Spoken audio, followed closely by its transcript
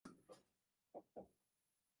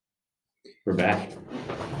We're back.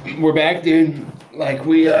 We're back, dude. Like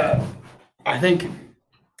I think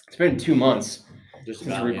it's been 2 months Just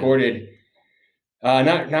since about, we recorded.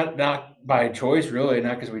 Not by choice, really.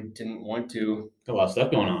 Not because we didn't want to. A lot of stuff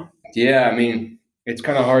going on. Yeah, I mean, it's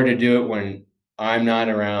kind of hard to do it when I'm not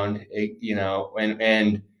around,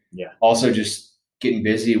 and Yeah. also just getting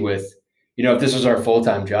busy with, if this was our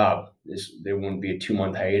full-time job, there wouldn't be a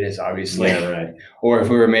 2-month hiatus, obviously. Yeah, right. Or if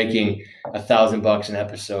we were making $1,000 an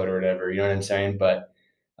episode or whatever, you know what I'm saying? But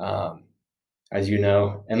as you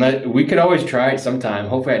know, and we could always try it sometime.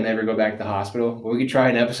 Hopefully, I never go back to the hospital. But we could try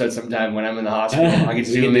an episode sometime when I'm in the hospital. I could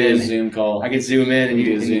zoom in. A Zoom call. I could zoom in and we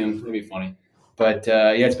you do a Zoom. It'd be funny. But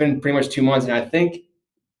yeah, it's been pretty much 2 months, and I think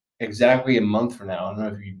exactly a month from now. I don't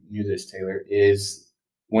know if you knew this, Taylor, is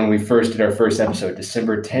when we first did our first episode,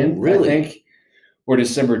 December 10th. Really? I think. Or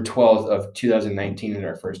December 12th of 2019 in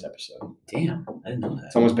our first episode. Damn, I didn't know that.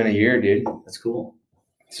 It's almost been a year, dude. That's cool.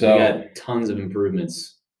 So we got tons of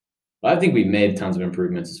improvements. Well, I think we've made tons of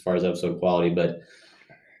improvements as far as episode quality, but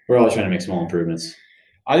we're always trying to make small improvements.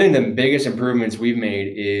 I think the biggest improvements we've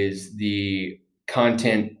made is the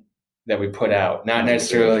content that we put out, not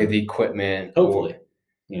necessarily the equipment. Hopefully.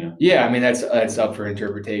 Yeah, I mean, that's up for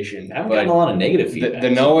interpretation. I've gotten a lot of negative feedback.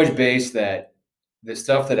 The knowledge base the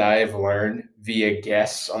stuff that I've learned via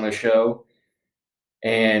guests on the show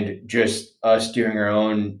and just us doing our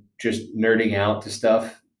own, just nerding out to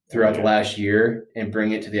stuff throughout the last year and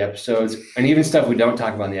bring it to the episodes, and even stuff we don't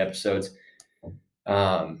talk about in the episodes.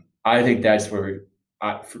 I think that's where,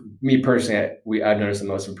 for me personally, I've noticed the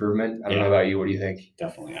most improvement. I don't know about you. What do you think?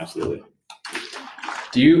 Definitely. Absolutely.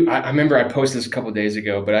 I remember I posted this a couple of days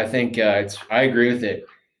ago, but I think I agree with it.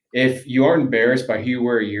 If you aren't embarrassed by who you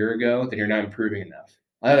were a year ago, then you're not improving enough.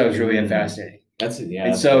 I thought that was really fascinating.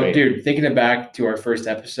 And so, great. Dude, thinking back to our first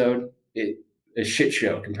episode, a shit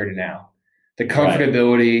show compared to now. The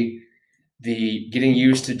comfortability, the getting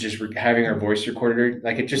used to just having our voice recorded,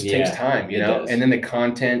 like it just takes time, And then the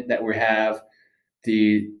content that we have,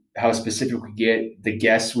 how specific we get, the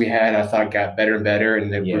guests we had, I thought got better and better,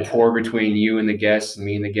 and the rapport between you and the guests, and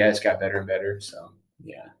me and the guests, got better and better. So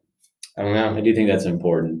yeah. I don't know. I do think that's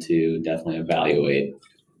important to definitely evaluate.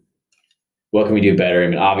 What can we do better? I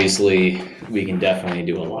mean, obviously, we can definitely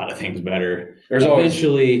do a lot of things better.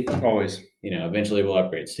 Eventually we'll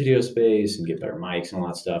upgrade studio space and get better mics and all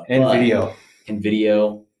that stuff. And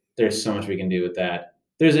video. There's so much we can do with that.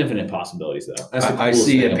 There's infinite possibilities, though. I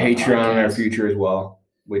see a Patreon in our future as well,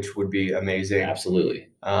 which would be amazing. Absolutely.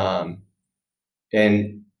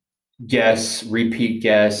 And guests, repeat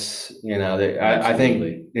guests, I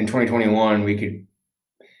think in 2021 we could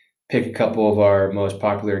pick a couple of our most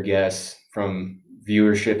popular guests from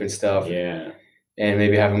viewership and stuff, and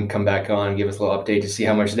maybe have them come back on and give us a little update to see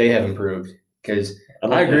how much they have improved. Because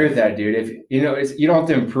I agree with that, dude. If you don't have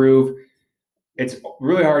to improve. It's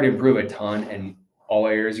really hard to improve a ton in all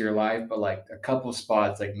areas of your life, but like a couple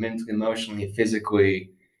spots, like mentally, emotionally,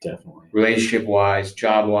 physically, definitely, relationship wise,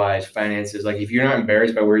 job wise, finances. Like if you're not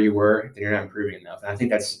embarrassed by where you were, then you're not improving enough. And I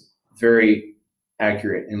think that's very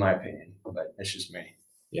accurate in my opinion, but that's just me.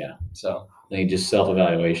 Yeah. So I think just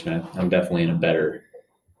self-evaluation. I'm definitely in a better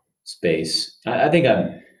space. I think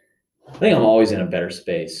I'm always in a better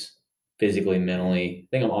space, physically, mentally. I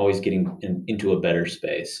think I'm always getting into a better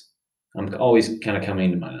space. I'm always kind of coming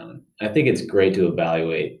into my own. I think it's great to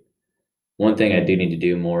evaluate. One thing I do need to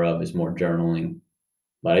do more of is more journaling.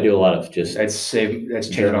 But I do a lot of just that's changed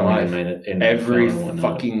my life. Every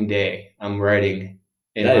fucking day I'm writing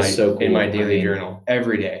in my daily journal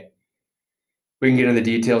every day. We can get into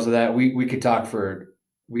the details of that. We could talk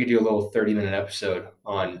we could do a little 30-minute episode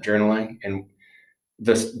on journaling and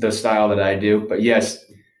the style that I do. But yes,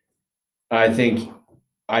 I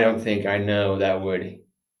don't think I know that would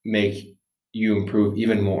make you improve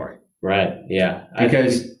even more. Right. Yeah.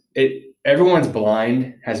 Because everyone's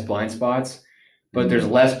has blind spots, but there's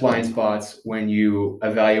less blind spots when you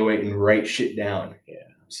evaluate and write shit down. Yeah.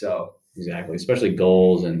 So exactly. Especially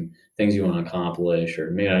goals and things you want to accomplish, or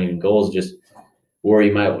maybe not even goals, just where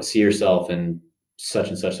you might see yourself in such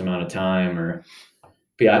and such amount of time. But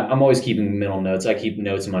yeah, I'm always keeping mental notes. I keep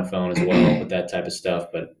notes in my phone as well with that type of stuff,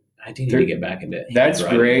 but I do need to get back into it. That's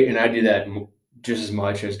great. And I do that just as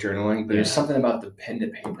much as journaling, but there's something about the pen to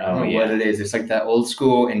paper. I don't know what it is. It's like that old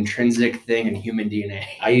school intrinsic thing in human DNA.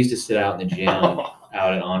 I used to sit out in the gym, out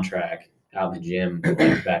at On Track, out in the gym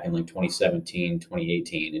back in like 2017,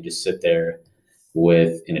 2018, and just sit there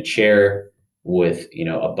in a chair with,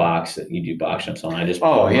 a box that you do box jumps on. I just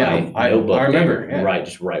put my notebook. I remember.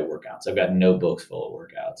 Just write workouts. I've got notebooks full of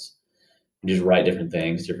workouts. Just write different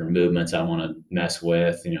things, different movements I want to mess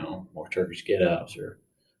with, more Turkish get-ups or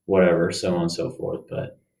whatever, so on and so forth.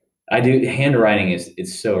 But I do. Handwriting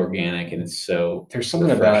it's so organic and it's so there's something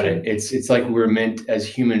refreshing. about it. It's like we're meant as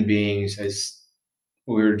human beings, as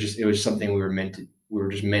it was something we were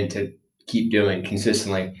just meant to keep doing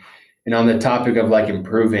consistently. And on the topic of like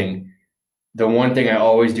improving, the one thing I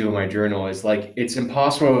always do in my journal is like, it's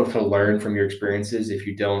impossible to learn from your experiences if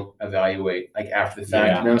you don't evaluate like after the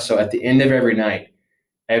fact, Yeah. So at the end of every night,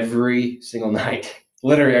 every single night,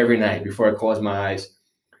 literally every night before I close my eyes,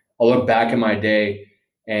 I'll look back at my day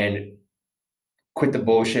and quit the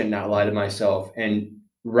bullshit and not lie to myself and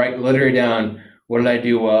write literally down, what did I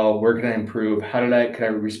do well? Where can I improve? Could I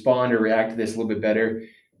respond or react to this a little bit better?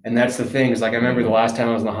 And that's the thing is like, I remember the last time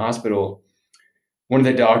I was in the hospital, one of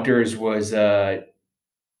the doctors was kind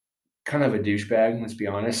of a douchebag. Let's be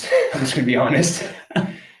honest. I'm just gonna be honest.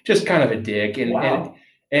 Just kind of a dick. And wow.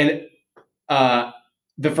 and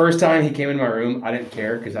the first time he came into my room, I didn't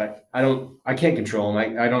care because I can't control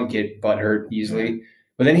him. I don't get butthurt easily.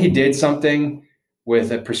 But then he did something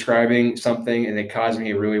with prescribing something, and it caused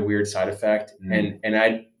me a really weird side effect. And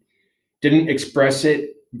I didn't express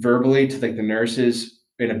it verbally to like the nurses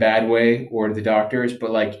in a bad way or the doctors,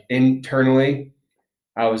 but like internally,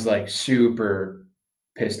 I was like super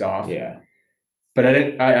pissed off. Yeah. But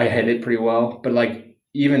I hid it pretty well. But like,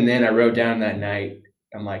 even then I wrote down that night,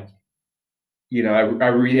 I'm like, I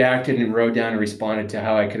reacted and wrote down and responded to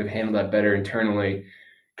how I could have handled that better internally.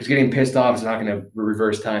 Because getting pissed off is not going to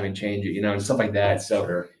reverse time and change it, and stuff like that.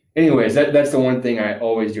 So anyways, that's the one thing I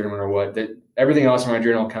always do no matter what. That everything else in my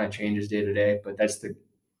journal kind of changes day to day, but that's the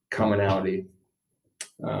commonality.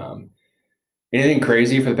 Anything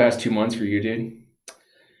crazy for the past 2 months for you, dude?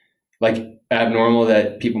 Like abnormal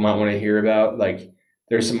that people might want to hear about? Like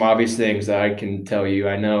there's some obvious things that I can tell you.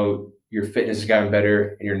 I know your fitness has gotten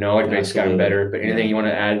better and your knowledge base has gotten better, but anything you want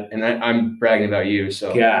to add? And I'm bragging about you.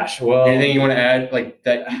 So gosh, well, anything you want to add like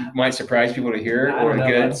that might surprise people to hear? I don't know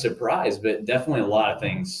about surprise, but definitely a lot of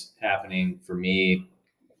things happening for me.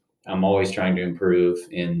 I'm always trying to improve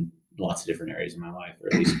in lots of different areas of my life, or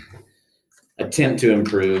at least attempt to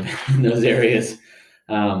improve in those areas.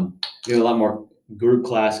 Doing a lot more group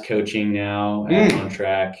class coaching now, on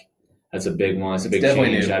track. That's a big one. It's a big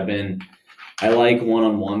change. New. I like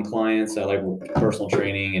one-on-one clients. I like personal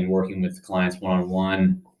training and working with clients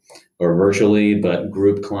one-on-one or virtually, but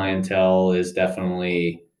group clientele is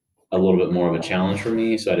definitely a little bit more of a challenge for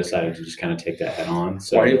me. So I decided to just kind of take that head on.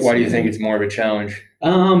 So why do you think it's more of a challenge?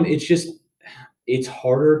 It's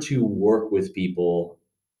harder to work with people,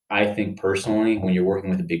 I think personally, when you're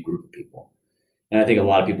working with a big group of people. And I think a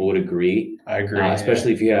lot of people would agree. I agree.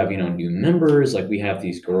 Especially if you have, new members, like we have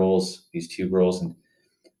these two girls, and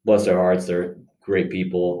bless their hearts, they're great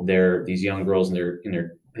people. They're these young girls, and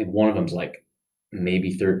I think one of them's like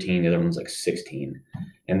maybe 13, the other one's like 16.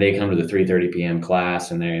 And they come to the 3:30 p.m.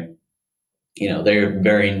 class, and they're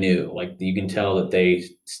very new. Like you can tell that they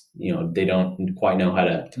don't quite know how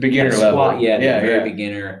to beginner level. Yeah, they're very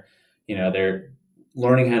beginner. They're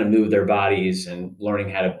learning how to move their bodies and learning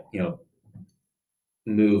how to,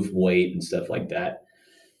 move weight and stuff like that.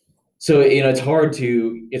 So, it's hard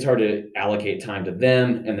to allocate time to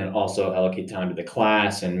them and then also allocate time to the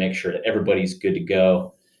class and make sure that everybody's good to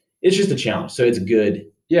go. It's just a challenge. So it's good.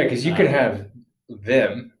 Yeah, because you could have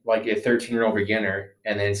them, like a 13-year-old beginner,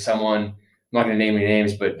 and then someone, I'm not going to name any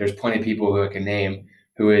names, but there's plenty of people who I can name,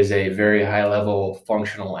 who is a very high-level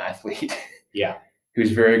functional athlete. Yeah.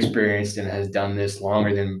 Who's very experienced and has done this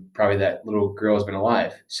longer than probably that little girl has been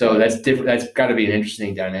alive. So that's different. That's got to be an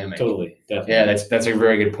interesting dynamic. Totally, definitely. Yeah, that's a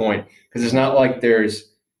very good point, because it's not like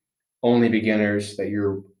there's only beginners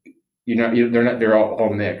that they're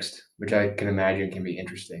all mixed, which I can imagine can be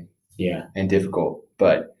interesting. Yeah, and difficult,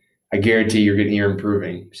 but I guarantee you're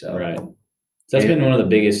improving. So right. So that's been one of the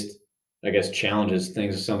biggest, I guess, challenges.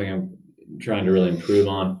 Something I'm trying to really improve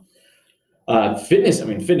on.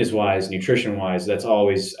 Fitness-wise, nutrition-wise, I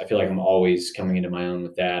feel like I'm always coming into my own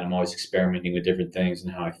with that. I'm always experimenting with different things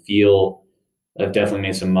and how I feel. I've definitely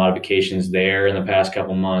made some modifications there in the past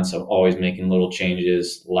couple months. I'm always making little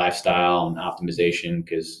changes, lifestyle and optimization,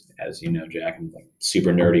 because as you know, Jack, I'm like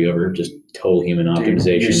super nerdy over just total human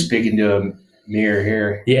optimization. You're speaking to a mirror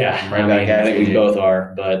here. Yeah, I think we both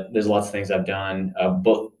are, but there's lots of things I've done,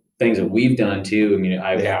 both things that we've done too.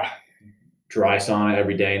 Dry sauna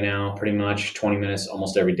every day now, pretty much 20 minutes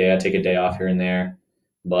almost every day. I take a day off here and there,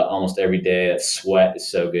 but almost every day. That sweat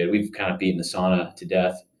is so good. We've kind of beaten the sauna to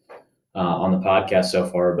death on the podcast so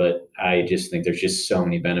far, but I just think there's just so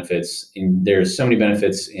many benefits. And there's so many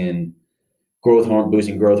benefits in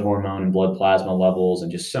boosting growth hormone and blood plasma levels,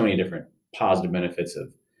 and just so many different positive benefits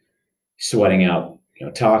of sweating out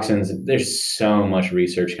toxins. There's so much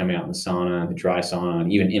research coming out in the sauna, the dry sauna,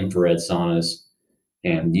 and even infrared saunas.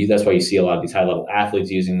 And that's why you see a lot of these high level athletes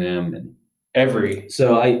using them. And dry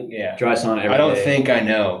sauna every day. I don't think I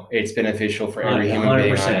know it's beneficial for every human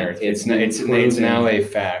being on earth. It's now a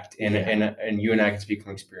fact, and you and I can speak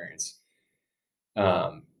from experience.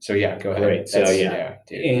 So yeah, go ahead. Great. So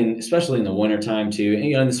and especially in the wintertime too, and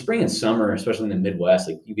in the spring and summer, especially in the Midwest,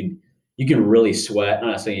 like you can really sweat. I'm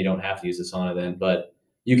not saying you don't have to use the sauna then, but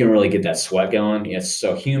you can really get that sweat going. It's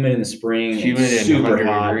so humid in the spring, super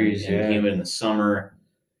hot degrees, and humid in the summer.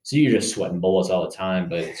 So you're just sweating bullets all the time,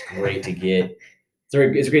 but it's great to get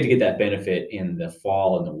it's great to get that benefit in the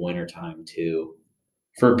fall and the winter time too.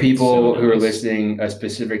 For people who are listening, a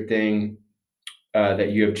specific thing that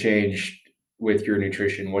you have changed with your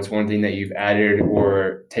nutrition, what's one thing that you've added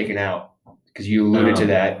or taken out? Because you alluded to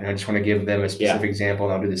that, and I just want to give them a specific example,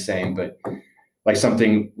 and I'll do the same, but like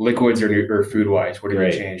something liquids or food wise, what have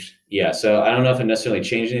you changed? Yeah. So I don't know if I necessarily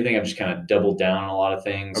changed anything. I've just kind of doubled down on a lot of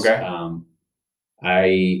things. Okay.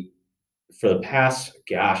 For the past,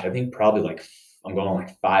 I think probably I'm going on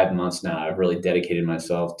 5 months now. I've really dedicated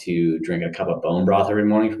myself to drinking a cup of bone broth every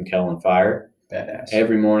morning from Kettle and Fire. Badass.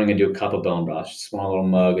 Every morning I do a cup of bone broth, just a small little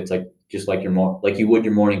mug. It's just like you would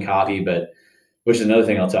your morning coffee, but which is another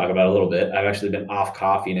thing I'll talk about a little bit. I've actually been off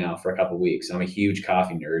coffee now for a couple of weeks. I'm a huge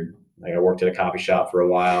coffee nerd. I worked at a coffee shop for a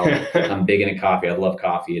while. I'm big into coffee. I love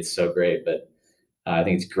coffee. It's so great, but I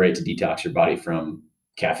think it's great to detox your body from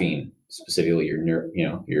caffeine, specifically your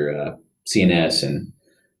CNS and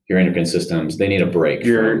your endocrine systems. They need a break.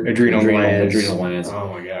 Your adrenal glands.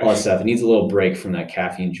 Oh my gosh. All that stuff. It needs a little break from that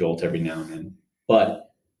caffeine jolt every now and then. But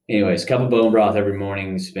anyways, cup of bone broth every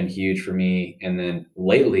morning has been huge for me. And then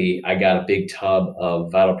lately I got a big tub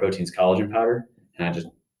of Vital Proteins collagen powder, and I just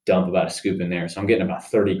dump about a scoop in there. So I'm getting about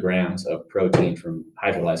 30 grams of protein from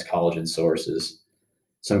hydrolyzed collagen sources.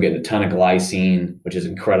 So I'm getting a ton of glycine, which is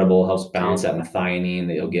incredible. It helps balance that methionine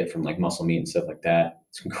that you'll get from muscle meat and stuff like that.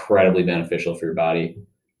 It's incredibly beneficial for your body.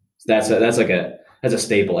 So that's a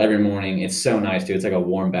staple every morning. It's so nice too. It's like a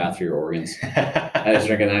warm bath for your organs. I just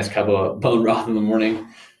drink a nice cup of bone broth in the morning.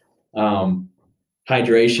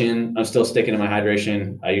 Hydration. I'm still sticking to my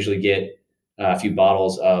hydration. I usually get a few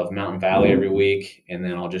bottles of Mountain Valley every week, and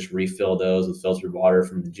then I'll just refill those with filtered water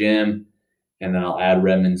from the gym. And then I'll add a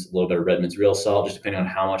little bit of Redmond's real salt, just depending on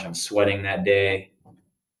how much I'm sweating that day.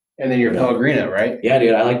 And then your Pellegrino, right? Yeah,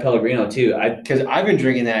 dude, I like Pellegrino too. Because I've been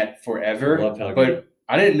drinking that forever. I love Pellegrino. But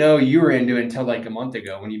I didn't know you were into it until a month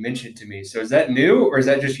ago when you mentioned it to me. So is that new, or is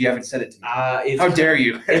that just you haven't said it to me? How dare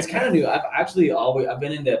you? It's kind of new. I've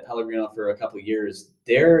been into Pellegrino for a couple of years.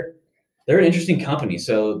 They're an interesting company.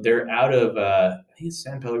 So they're out of I think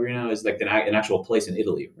San Pellegrino is an actual place in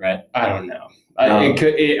Italy, right? I don't know. I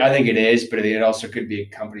think it is, but it also could be a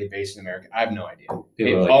company based in America. I have no idea.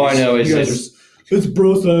 All I know is it's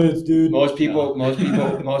bro science, dude. Most people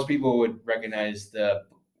would recognize the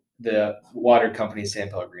water company San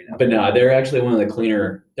Pellegrino. But no, they're actually one of the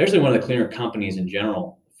cleaner companies in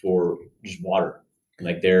general for just water.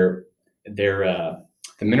 They're the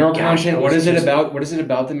mineral content. What is it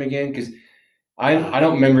about them again? Because I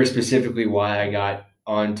don't remember specifically why I got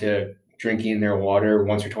onto drinking their water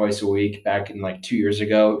once or twice a week back in 2 years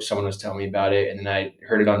ago. Someone was telling me about it, and then I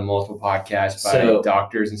heard it on multiple podcasts by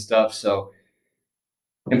doctors and stuff. So,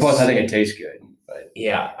 and plus I think it tastes good, but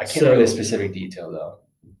yeah, I can't remember the specific detail though.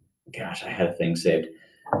 Gosh, I had a thing saved.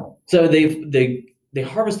 So they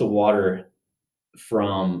harvest the water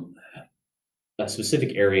from a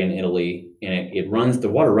specific area in Italy, and the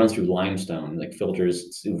water runs through limestone,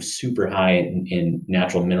 filters super high in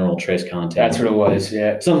natural mineral trace content. That's what it was,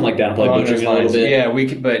 yeah. Something like that. I'm probably butchering a little bit. Yeah, we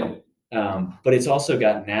could, but it's also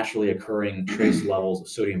got naturally occurring trace levels of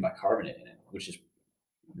sodium bicarbonate in it, which is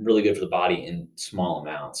really good for the body in small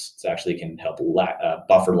amounts. It actually can help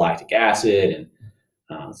buffer lactic acid, and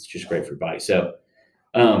it's just great for your body. So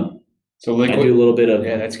liquid. I do a little bit of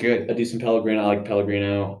that's good. I do some Pellegrino. I like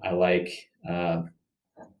Pellegrino.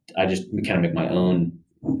 I just kind of make my own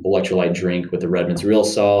electrolyte drink with the Redmond's real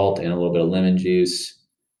salt and a little bit of lemon juice.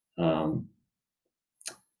 Those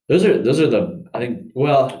are the, I think.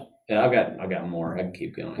 Well, yeah, I've got more. I can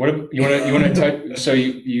keep going. What you want to touch? So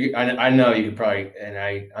I know you could probably, and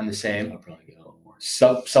I'm the same. I'll probably get a little more.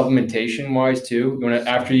 Supplementation wise too. You want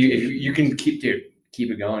to if you can keep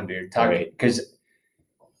it going, dude. Talk, because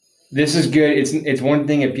this is good. It's one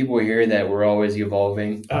thing if people hear that we're always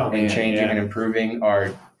evolving and changing and improving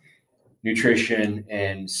our nutrition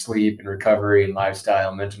and sleep and recovery and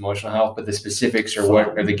lifestyle, mental, emotional health, but the specifics are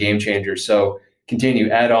what are the game changers. So continue,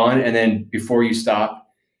 add on. And then before you stop,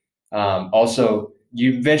 also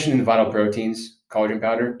you mentioned the Vital Proteins collagen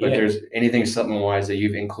powder, but there's anything supplement wise that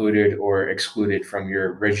you've included or excluded from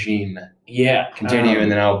your regime. Yeah. Continue,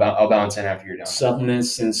 and then I'll bounce in after you're done.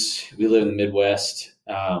 Supplements, since we live in the Midwest,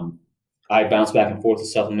 I bounce back and forth with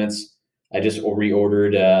supplements. I just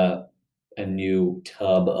reordered a new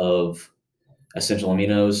tub of essential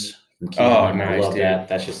aminos. Oh, nice, I love dude. that.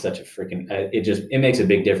 That's just such a freaking, it makes a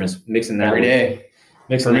big difference. Mixing that every day.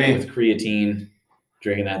 Mixing that with creatine,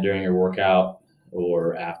 drinking that during your workout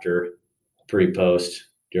or after, pre-post,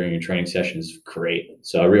 during your training session is great.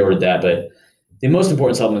 So I reordered that. But the most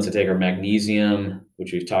important supplements to take are magnesium,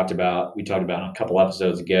 which we talked about a couple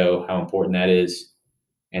episodes ago, how important that is.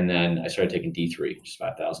 And then I started taking D3, just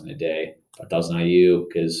 5,000 a day, 5,000 IU,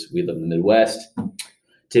 because we live in the Midwest.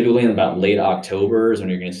 Typically in about late October is when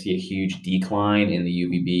you're going to see a huge decline in the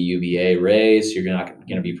UVB, UVA rays. You're not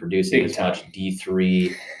going to be producing as much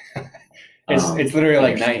D3. It's literally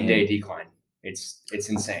like night and day decline. It's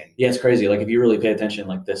insane. Yeah, it's crazy. Like if you really pay attention,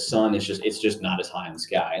 like the sun is just not as high in the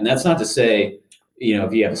sky. And that's not to say,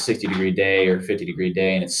 if you have a 60-degree day or 50-degree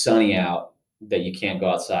day and it's sunny out, that you can't go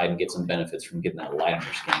outside and get some benefits from getting that light on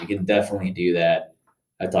your skin. You can definitely do that.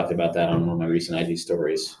 I talked about that on one of my recent IG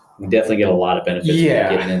stories. You definitely get a lot of benefits from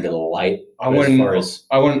getting into the light. I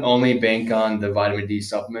wouldn't only bank on the vitamin D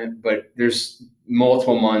supplement, but there's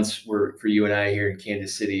multiple months for you and I here in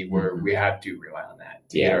Kansas City where we have to rely on that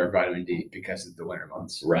to get our vitamin D because of the winter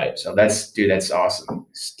months. Right. So that's awesome.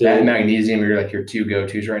 That and magnesium are like your two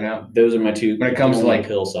go-tos right now. Those are my two. When it comes to like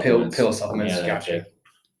pill supplements. Pill supplements. Yeah, gotcha.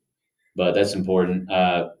 But that's important.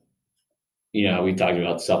 We talked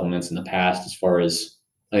about supplements in the past as far as,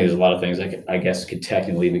 I think there's a lot of things I guess could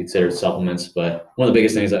technically be considered supplements, but one of the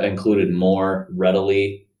biggest things that I included more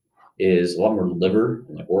readily is a lot more liver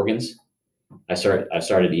and organs. I've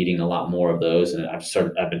started eating a lot more of those, and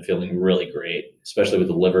I've been feeling really great, especially with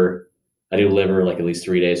the liver. I do liver like at least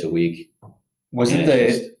 3 days a week. Was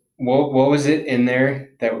it what was it in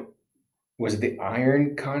there that was it the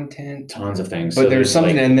iron content? Tons of things. But there's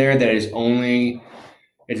something in there that is only.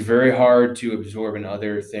 It's very hard to absorb in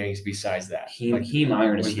other things besides that. Heme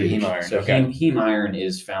iron is huge. Heme iron? So heme iron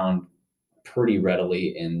is found pretty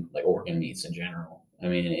readily in like organ meats in general. I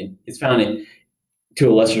mean, it's found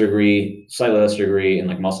to a slightly lesser degree in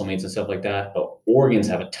like muscle meats and stuff like that. But organs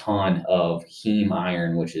have a ton of heme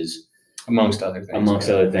iron, which is amongst other things.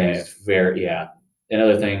 Another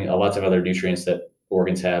thing, lots of other nutrients that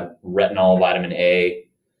organs have: retinol, vitamin A.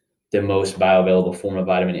 The most bioavailable form of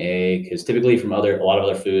vitamin A, because typically from a lot of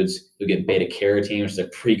other foods, you'll get beta carotene, which is a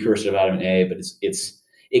precursor to vitamin A, but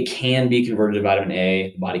it can be converted to vitamin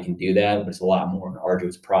A. The body can do that, but it's a lot more of an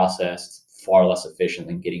arduous process. It's far less efficient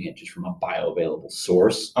than getting it just from a bioavailable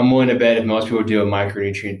source. I'm willing to bet if most people do a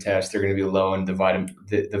micronutrient test, they're going to be low in the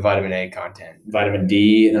vitamin A content. Vitamin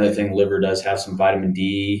D, another thing, liver does have some vitamin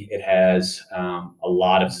D. It has a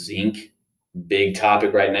lot of zinc. Big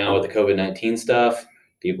topic right now with the COVID-19 stuff.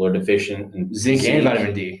 People are deficient in zinc and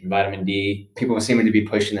vitamin D. Vitamin D. People seem to be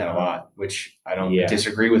pushing that a lot, which I don't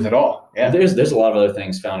disagree with at all. Yeah. There's a lot of other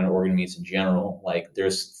things found in organ meats in general. Like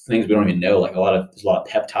there's things we don't even know. Like there's a lot of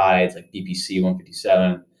peptides, like BPC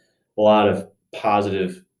 157. A lot of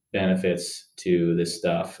positive benefits to this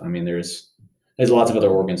stuff. I mean, there's lots of other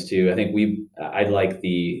organs too. I think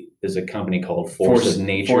there's a company called Force of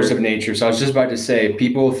Nature. Force of Nature. So I was just about to say,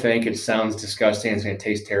 people think it sounds disgusting. It's going to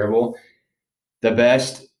taste terrible. The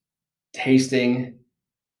best tasting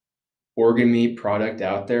organ meat product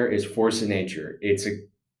out there is Force of Nature. It's a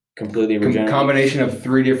completely regenerative combination of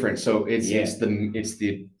 3 different. So it's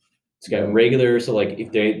got regular. So like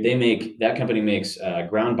if they make, that company makes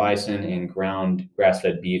ground bison and ground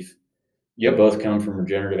grass-fed beef. Yep. They both come from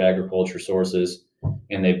regenerative agriculture sources,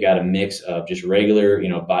 and they've got a mix of just regular,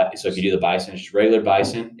 so if you do the bison, it's just regular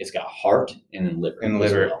bison. It's got heart and then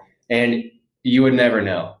liver. Well. And you would never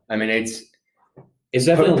know. I mean, it's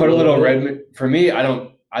definitely put a little red. For me, I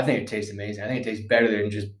think it tastes amazing. I think it tastes better than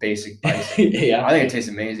just basic bison. Yeah. I think it tastes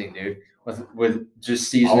amazing, dude. With just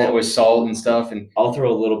season it with salt and stuff. And I'll throw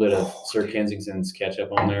a little bit of Sir Kensington's ketchup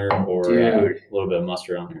on there, or a little bit of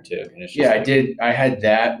mustard on there too. And it's just I did. I had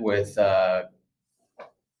that with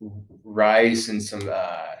rice and some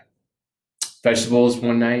vegetables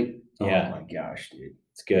one night. Yeah. Oh my gosh, dude.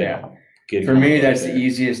 It's good. Yeah. For me, that's the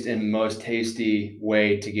easiest and most tasty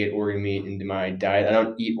way to get organ meat into my diet. I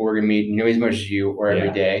don't eat organ meat nearly as much as you or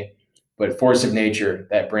every day, but Force of Nature,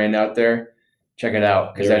 that brand out there, check it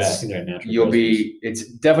out, because it's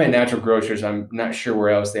definitely a natural grocers. I'm not sure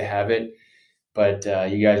where else they have it, but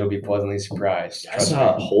you guys will be pleasantly surprised. I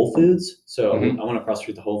saw Whole Foods. So I went across the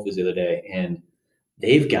street to Whole Foods the other day, and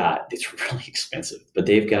it's really expensive, but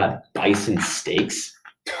they've got bison steaks.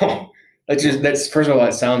 That's That's first of all,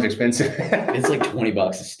 that sounds expensive. It's like $20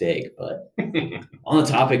 a steak. But on the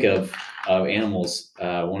topic of animals,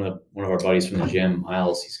 one of our buddies from the gym,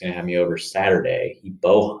 Miles, he's gonna have me over Saturday. He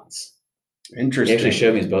bow hunts. Interesting. He actually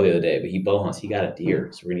showed me his bow the other day, but he bow hunts. He got a deer,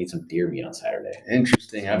 so we're gonna eat some deer meat on Saturday.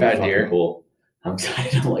 Interesting. I've had deer. Cool. I'm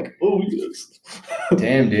excited. I'm like, oh yes.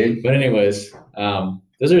 Damn, dude. But anyways,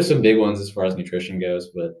 those are some big ones as far as nutrition goes.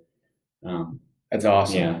 But that's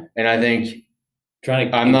awesome. Yeah, and I think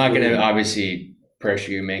I'm not gonna obviously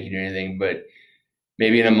pressure you, make you do anything, but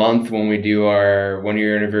maybe in a month when we do our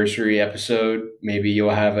 1-year anniversary episode, maybe you'll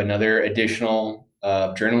have another additional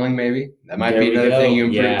journaling. Maybe that might be another thing you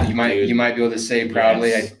improve. Yeah, you might be able to say proudly,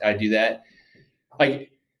 yes. I do that.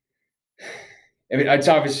 Like, I mean, it's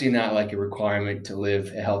obviously not like a requirement to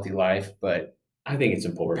live a healthy life, but I think it's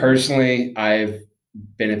important. Personally, I've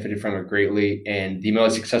benefited from it greatly, and the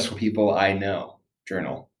most successful people I know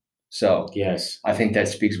journal. So yes, I think that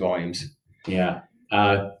speaks volumes. Yeah.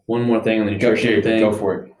 One more thing on the nutrition thing. Go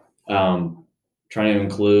for it. Trying to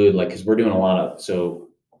include, like, because we're doing a lot of, so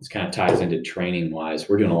this kind of ties into training wise.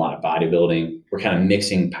 We're doing a lot of bodybuilding. We're kind of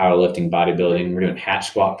mixing powerlifting, bodybuilding. We're doing hatch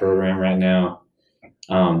squat program right now.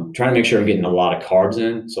 Trying to make sure I'm getting a lot of carbs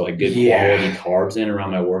in. So like good quality carbs in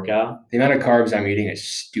around my workout. The amount of carbs I'm eating is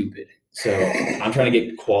stupid. So I'm trying to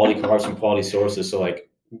get quality carbs from quality sources. So like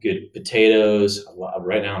good potatoes.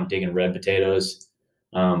 Right now I'm digging red potatoes.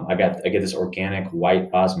 I get this organic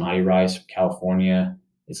white basmati rice from California.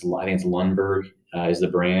 I think it's Lundberg is the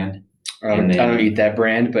brand. I don't eat that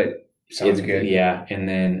brand, but sounds good. Yeah, and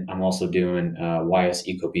then I'm also doing YS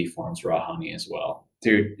Eco Beef Farms raw honey as well.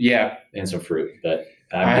 Dude, yeah. And some fruit. But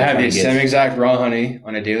I have the same exact raw honey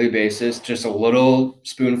on a daily basis, just a little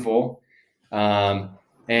spoonful.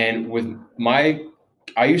 And with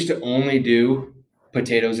I used to only do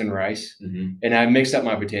potatoes and rice, and I mixed up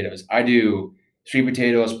my potatoes. I do sweet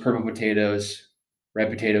potatoes, purple potatoes, red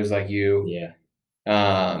potatoes like you.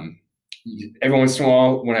 Yeah. Every once in a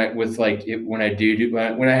while, when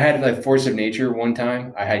I had like Force of Nature one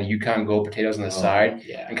time, I had Yukon Gold potatoes on the side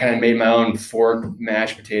and kind of made my own fork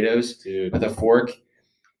mashed potatoes with a fork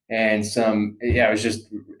and it was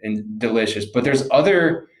just delicious. But there's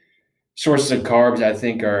other sources of carbs I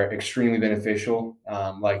think are extremely beneficial,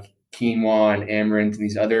 like quinoa and amaranth and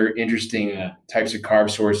these other interesting types of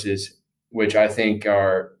carb sources, which I think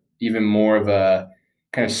are even more of a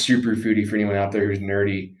kind of superfoody for anyone out there who's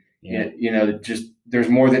nerdy. Yeah. Just they're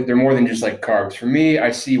more than just like carbs. For me,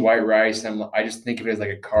 I see white rice and I just think of it as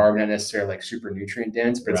like a carb, not necessarily like super nutrient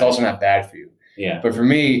dense, but it's also not bad for you. Yeah. But for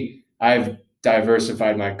me, I've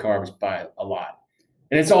diversified my carbs by a lot,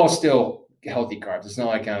 and it's all still healthy carbs. It's not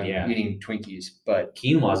like I'm eating Twinkies. But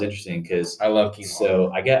quinoa is interesting because I love quinoa.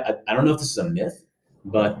 So I don't know if this is a myth,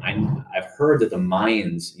 but I've heard that the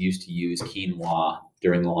Mayans used to use quinoa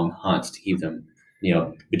during long hunts to keep them,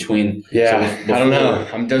 between. Yeah, I don't know.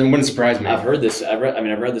 Wouldn't surprise me. I've heard this. I've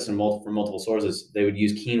read this from multiple sources. They would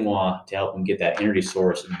use quinoa to help them get that energy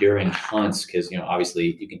source during hunts because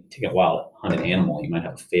obviously you can take a while to hunt an animal. You might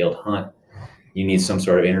have a failed hunt. You need some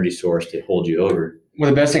sort of energy source to hold you over. Well,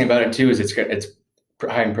 the best thing about it too is it's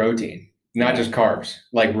high in protein, not just carbs.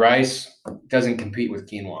 Like rice doesn't compete with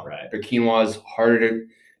quinoa, right? But quinoa is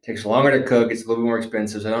takes longer to cook. It's a little bit more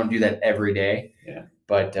expensive, so I don't do that every day. Yeah.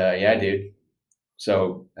 But yeah, dude.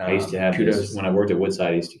 So I used to have this when I worked at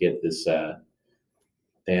Woodside. I used to get this.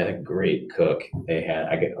 They had a great cook.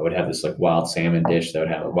 I would have this like wild salmon dish that would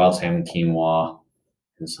have a wild salmon quinoa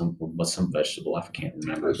and some vegetable. I can't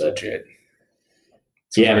remember. That's legit.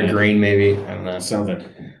 Some sort of green, maybe. I don't know. Something.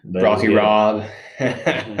 Broccoli Rob.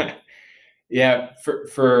 Yeah, for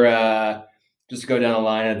just to go down the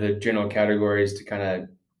line of the general categories to kind of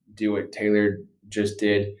do what Taylor just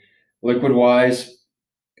did. Liquid wise,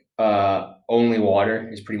 only water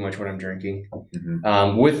is pretty much what I'm drinking.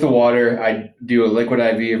 With the water, I do a liquid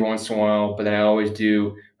IV every once in a while, but then I always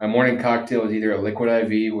do my morning cocktail is either a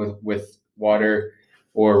liquid IV with water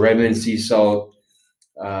or Redmond sea salt,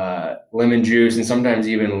 lemon juice, and sometimes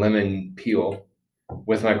even lemon peel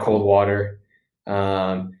with my cold water.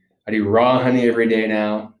 I do raw honey every day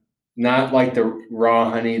now, not like the raw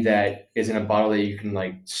honey that is in a bottle that you can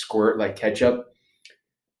like squirt like ketchup.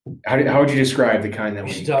 How would you describe the kind that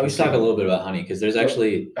we talk a little bit about honey because there's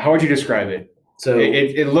actually. How would you describe it? So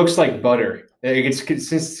it looks like butter. It gets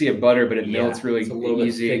consistency of butter, but it melts really easy. It's a little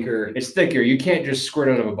bit thicker. It's thicker. You can't just squirt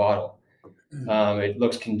out of a bottle. It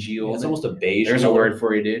looks congealed. Yeah, it's almost a beige. There's a word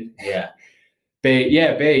for you, dude. Yeah.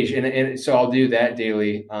 Beige. And so I'll do that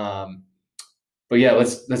daily. But yeah,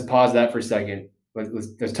 let's pause that for a second.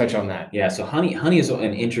 let's touch on that. Yeah, so honey is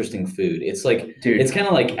an interesting food. It's like, dude, it's kind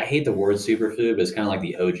of like, I hate the word superfood, but it's kind of like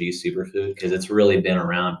the OG superfood because it's really been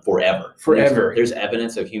around forever. There's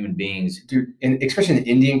evidence of human beings, dude, and especially in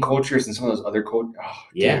Indian cultures and some of those other cultures. Oh,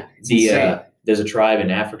 yeah, dude, there's a tribe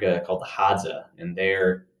in Africa called the Hadza, and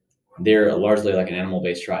they're largely like an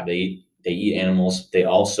animal-based tribe. They eat animals. They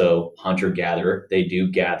also hunter-gatherer. They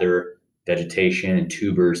do gather vegetation and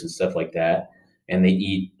tubers and stuff like that, and they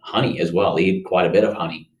eat honey as well. They eat quite a bit of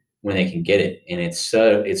honey when they can get it, and it's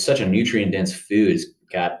such a nutrient-dense food. It's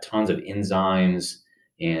got tons of enzymes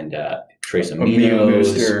and trace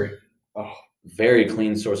aminos. Oh. Very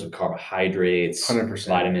clean source of carbohydrates, 100%.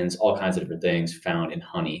 Vitamins, all kinds of different things found in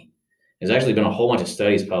honey. There's actually been a whole bunch of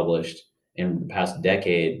studies published in the past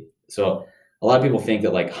decade. So a lot of people think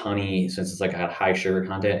that like honey, since it's like a high sugar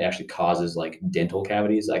content, it actually causes like dental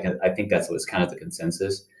cavities. I think that's what's kind of the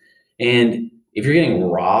consensus. And if you're getting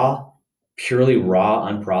purely raw,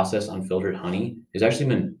 unprocessed, unfiltered honey, there's actually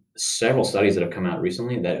been several studies that have come out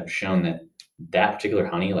recently that have shown that particular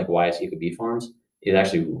honey, like YSE Bee Farms, is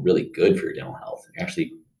actually really good for your dental health. It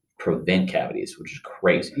actually prevent cavities, which is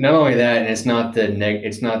crazy. Not only that, and it's not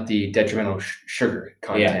the detrimental sugar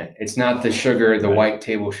content. Yeah. It's not the sugar, the white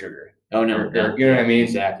table sugar. Oh no, you know what I mean?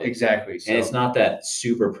 Exactly. So, and it's not that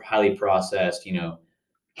super highly processed,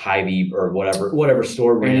 Hy-Vee or whatever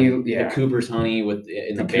store brand. The Cooper's honey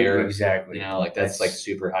in the bear. Exactly. Like that's like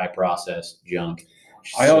super high processed junk.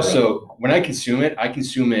 Also, when I consume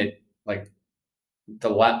it like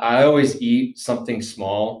I always eat something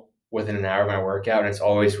small within an hour of my workout, and it's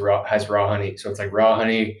always has raw honey. So it's like raw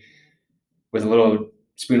honey with a little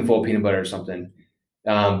spoonful of peanut butter or something.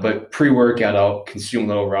 But pre-workout, I'll consume a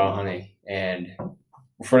little raw honey, and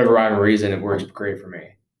for whatever rhyme or reason, it works great for me.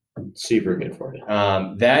 Super good for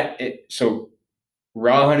you. So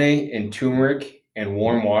raw honey and turmeric and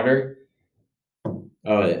warm water.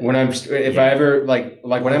 When I ever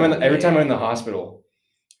when I'm every time I'm in the hospital,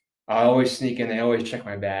 I always sneak in. They always check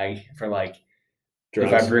my bag for like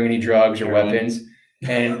drugs. If I bring any drugs or weapons,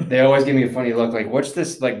 and they always give me a funny look. Like, what's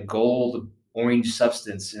this like gold orange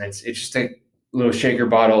substance? And it's just a little shaker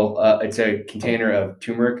bottle. It's a container of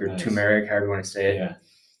turmeric or turmeric, however you want to say it. Yeah.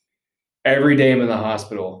 Every day I'm in the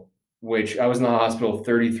hospital, which I was in the hospital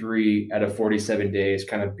 33 out of 47 days,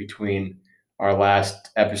 kind of between our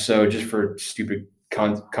last episode, just for stupid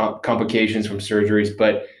complications from surgeries.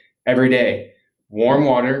 But every day, warm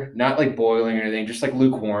water, not like boiling or anything, just like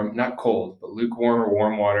lukewarm, not cold, but lukewarm or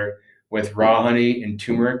warm water with raw honey and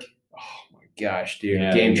turmeric. Oh my gosh,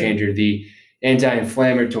 dude, game changer. Yeah. The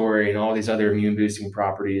anti-inflammatory and all these other immune boosting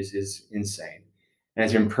properties is insane. And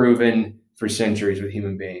it's been proven for centuries with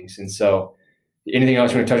human beings. And so anything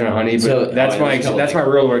else you want to touch on honey? But that's my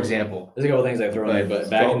real world example. There's a couple things I throw in there,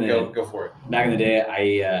 but go for it. Back in the day,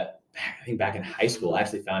 I think back in high school, I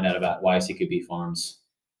actually found out about YSE Bee Farms,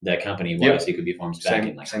 that company, YSE Bee Farms, back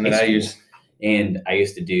in like high school. I use. And I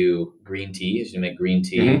used to do green tea. I used to make green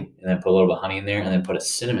tea and then put a little bit of honey in there and then put a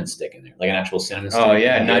cinnamon stick in there, like an actual cinnannamon stick. Oh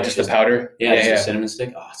yeah, not just a powder. Yeah, a cinnamon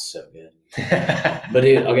stick. Oh, it's so good. But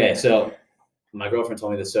dude, okay, so my girlfriend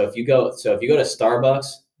told me this. So if you go to Starbucks,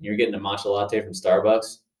 you're getting a matcha latte from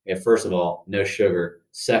Starbucks. First of all, no sugar.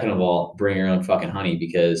 Second of all, bring your own fucking honey,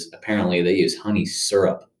 because apparently they use honey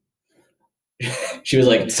syrup. She was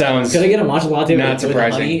like, "Sounds." Could I get a matcha latte with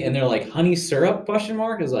honey? And they're like, honey syrup? Question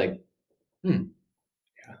mark. Is like, Yeah.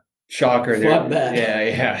 Shocker. Fuck that.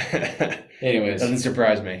 Yeah. Anyways, doesn't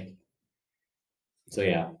surprise me. So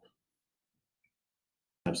yeah,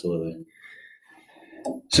 absolutely.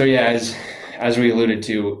 So yeah, as we alluded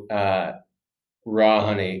to, raw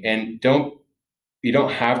honey, and you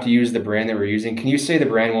don't have to use the brand that we're using. Can you say the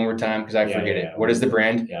brand one more time? Because I forget it. What is the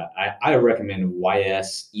brand? Yeah, I recommend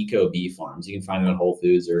YSE Bee Farms. You can find them at Whole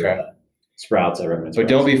Foods or Sprouts. I recommend Sprouts. But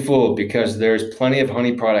don't be fooled, because there's plenty of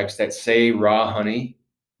honey products that say raw honey,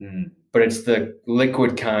 but it's the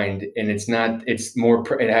liquid kind, and it's not. It's more.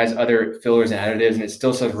 It has other fillers and additives, and it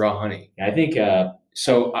still says raw honey. I think.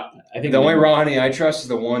 I think the only raw honey I trust is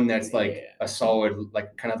the one that's like a solid,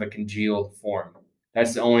 like kind of a congealed form.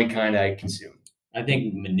 That's the only kind I consume. I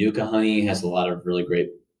think Manuka honey has a lot of really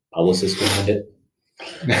great publicists behind it.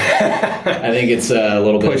 I think it's a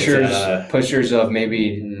little bit pushers of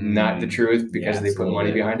maybe not the truth because they put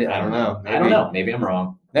money behind it. I don't know. I don't know. Maybe I'm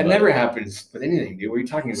wrong. That never happens with anything, dude. What are you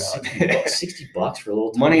talking about? $60 for a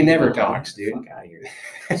little money never talks, dude. Fuck out of here.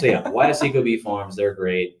 So yeah, YSE Bee Farms, they're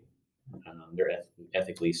great. They're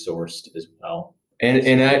ethically sourced as well. And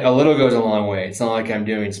a little goes a long way. It's not like I'm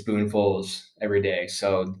doing spoonfuls every day.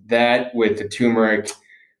 So that with the turmeric,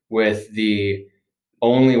 with the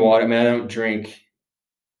only water, man, I don't drink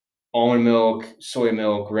almond milk, soy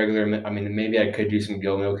milk, regular milk. I mean, maybe I could do some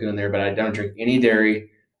goat milk in there, but I don't drink any dairy.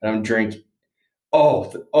 I don't drink.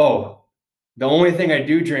 The only thing I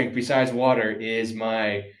do drink besides water is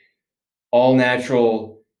my all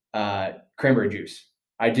natural cranberry juice.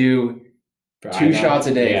 I do For 2 iodine? shots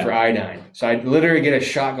a day Yeah. for iodine. So I literally get a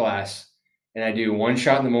shot glass and I do 1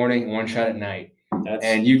 shot in the morning and 1 shot at night.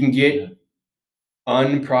 And you can get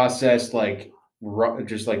unprocessed, like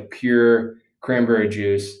just like pure cranberry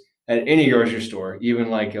juice at any grocery store, even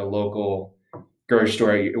like a local grocery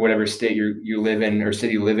store, whatever state you live in or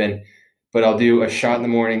city you live in. But I'll do a shot in the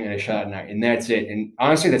morning and a shot at night, and that's it. And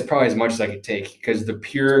honestly, that's probably as much as I could take, because the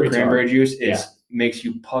pure cranberry juice makes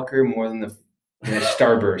you pucker more than the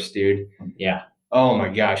Starburst, dude. Yeah. Oh my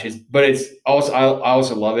gosh! It's also I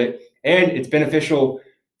also love it, and it's beneficial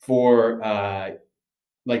for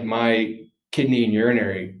like my kidney and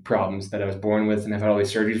urinary problems that I was born with and I've had all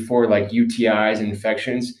these surgeries for, like UTIs and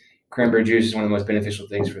infections. Cranberry juice is one of the most beneficial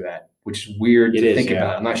things for that, which is weird to think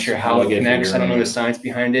about. I'm not sure how it connects. I don't know the science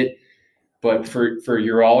behind it, but for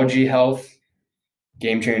urology health,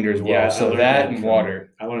 game changer as well. Yeah, so that and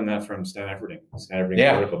water. I learned that from Stan Efferding's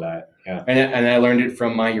vertical diet. Yeah. And I learned it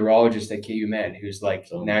from my urologist at KU Med, who's like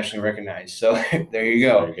nationally recognized. So there you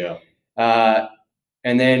go. There you go.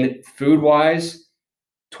 And then food wise,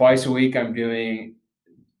 twice a week, I'm doing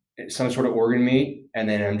some sort of organ meat, and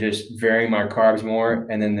then I'm just varying my carbs more.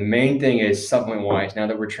 And then the main thing is supplement wise, now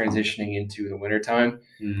that we're transitioning into the wintertime,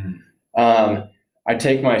 I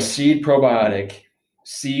take my Seed probiotic.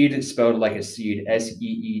 Seed, spelled like a seed,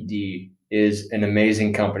 SEED, is an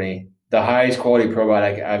amazing company. The highest quality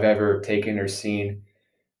probiotic I've ever taken or seen.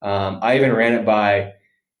 I even ran it by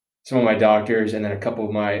some of my doctors, and then a couple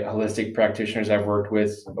of my holistic practitioners I've worked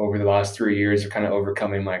with over the last 3 years are kind of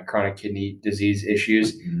overcoming my chronic kidney disease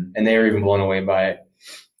issues, and they were even blown away by it.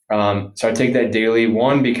 So I take that daily,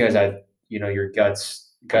 one, because your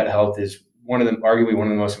gut health is arguably one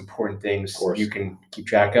of the most important things you can keep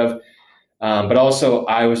track of. But also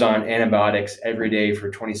I was on antibiotics every day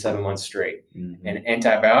for 27 months straight, and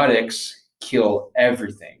antibiotics kill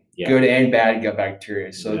everything, good and bad gut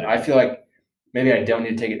bacteria. So I feel like maybe I don't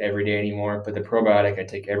need to take it every day anymore, but the probiotic I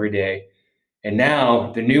take every day. And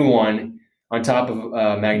now the new one, on top of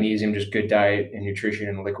magnesium, just good diet and nutrition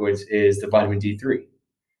and liquids, is the vitamin D3,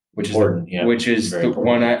 which is the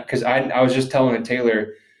one because I was just telling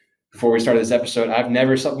Taylor before we started this episode, I've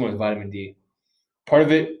never supplemented with vitamin D. Part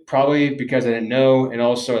of it probably because I didn't know, and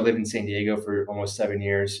also I lived in San Diego for almost 7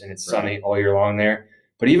 years, and it's sunny all year long there.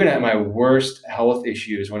 But even at my worst health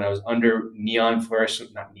issues, when I was under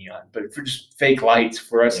for just fake lights,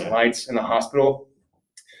 fluorescent lights in the hospital,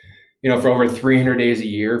 for over 300 days a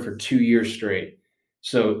year for 2 years straight.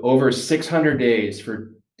 So over 600 days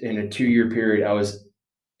in a 2-year period, I was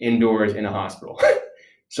indoors in a hospital.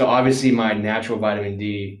 So obviously my natural vitamin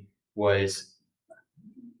D was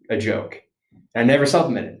a joke. I never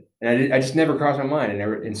supplemented, and I just never crossed my mind.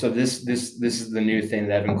 And so this is the new thing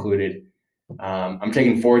that I've included. I'm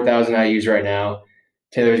taking 4,000 IUs right now.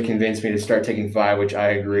 Taylor's convinced me to start taking 5, which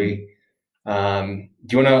I agree. Do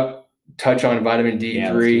you want to touch on vitamin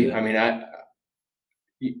D3? Yeah, I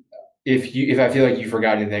mean, if I feel like you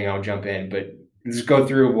forgot anything, I'll jump in. But just go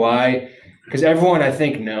through why, because everyone I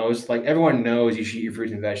think knows. Like everyone knows you should eat your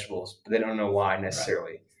fruits and vegetables, but they don't know why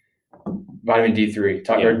necessarily. Right. Vitamin D3,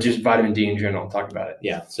 or just vitamin D in general. Talk about it.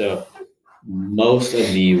 Yeah. So most of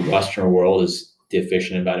the Western world is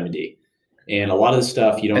deficient in vitamin D. And a lot of the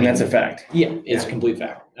stuff you don't. And that's a fact. Yeah, it's a complete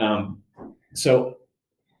fact. So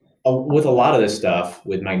with a lot of this stuff,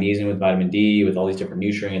 with magnesium, with vitamin D, with all these different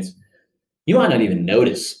nutrients, you might not even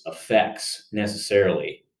notice effects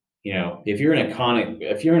necessarily. If you're in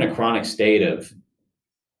a chronic state of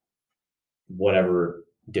whatever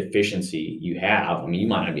deficiency you have, I mean, you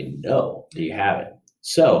might not even know that you have it.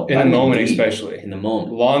 So in the moment, especially in the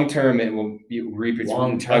moment, long term, it will reap its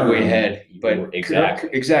ugly head. But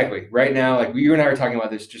exactly. Right now, like you and I were talking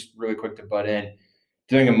about this, just really quick to butt in,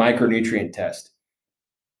 doing a micronutrient test.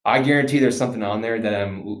 I guarantee there's something on there that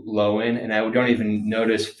I'm low in, and I don't even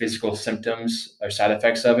notice physical symptoms or side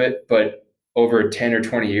effects of it. But over 10 or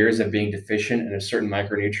 20 years of being deficient in a certain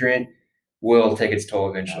micronutrient will take its toll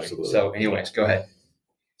eventually. Absolutely. So anyways, go ahead.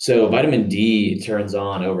 So vitamin D turns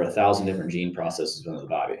on over 1,000 different gene processes within the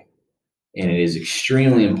body, and it is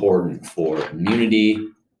extremely important for immunity.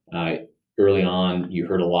 Early on, you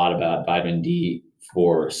heard a lot about vitamin D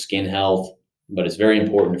for skin health, but it's very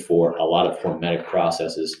important for a lot of hormetic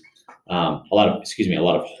processes, a lot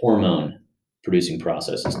of hormone producing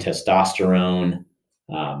processes, testosterone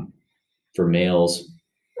for males.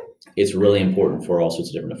 It's really important for all sorts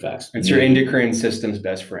of different effects. It's your endocrine system's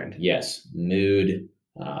best friend. Yes. Mood,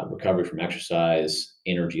 recovery from exercise,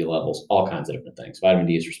 energy levels, all kinds of different things. Vitamin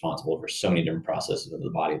D is responsible for so many different processes of the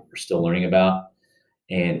body that we're still learning about.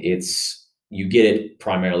 And you get it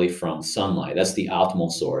primarily from sunlight. That's the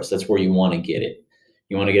optimal source. That's where you want to get it.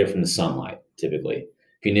 You want to get it from the sunlight, typically.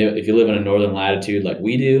 If you live in a northern latitude like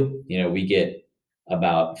we do, we get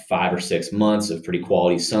about 5 or 6 months of pretty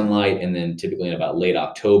quality sunlight. And then typically in about late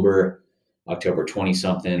October 20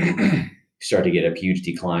 something, you start to get a huge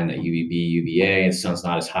decline that UVB, UVA, and the sun's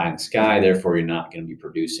not as high in the sky. Therefore, you're not going to be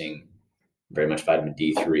producing very much vitamin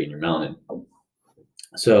D3 in your melanin.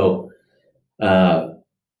 So,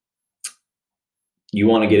 you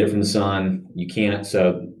want to get it from the sun. You can't.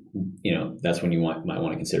 So, that's when you might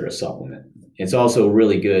want to consider a supplement. It's also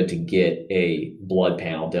really good to get a blood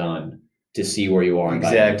panel done to see where you are in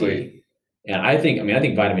vitamin D. And I think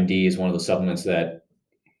vitamin D is one of the supplements that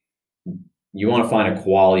you want to find a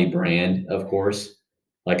quality brand, of course,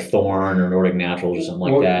 like Thorne or Nordic Naturals or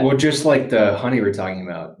something like that. Well, just like the honey we're talking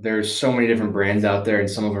about, there's so many different brands out there, and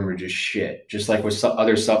some of them are just shit. Just like with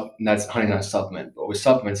other that's honey, not a supplement, but with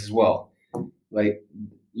supplements as well. Like,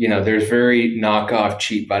 there's very knockoff,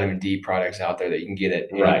 cheap vitamin D products out there that you can get at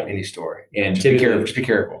any store. And just be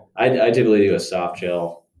careful. I typically do a soft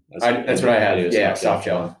gel. That's what I have. Yeah, soft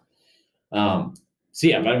gel. So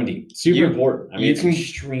yeah, vitamin D, super important. I mean, it's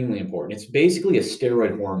extremely important. It's basically a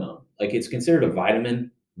steroid hormone. Like, it's considered a vitamin,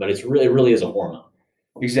 but it really is a hormone.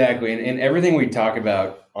 Exactly. And everything we talk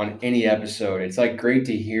about on any episode, it's like great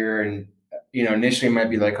to hear. And, initially it might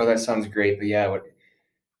be like, oh, that sounds great. But yeah,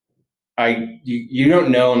 you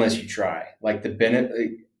don't know unless you try. Like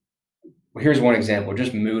here's one example,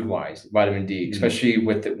 just mood wise, vitamin D, especially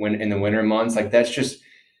in the winter months, like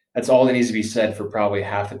that's all that needs to be said for probably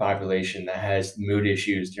half the population that has mood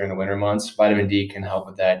issues during the winter months. Vitamin D can help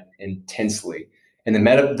with that intensely. And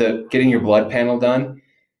the getting your blood panel done,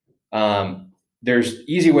 there's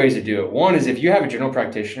easy ways to do it. One is if you have a general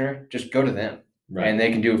practitioner, just go to them and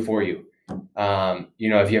they can do it for you. If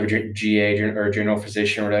you have a GA or a general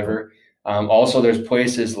physician or whatever. Also, there's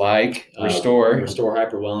places like Restore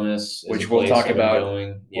Hyper Wellness, which we'll talk about.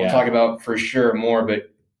 We'll talk about for sure more,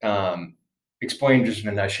 but explain just in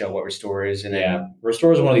a nutshell what Restore is. And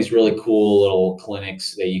Restore is one of these really cool little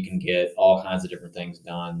clinics that you can get all kinds of different things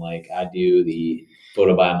done. Like, I do the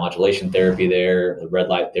Photo Biomodulation Therapy there, the red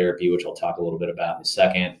light therapy, which I'll talk a little bit about in a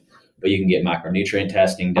second. But you can get micronutrient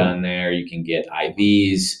testing done there. You can get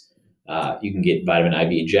IVs. You can get vitamin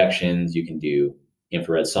IV injections. You can do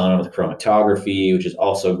infrared sauna with chromatography, which is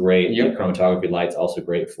also great. Yep. Chromatography light's also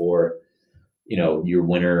great for, your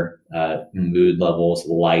winter mood levels,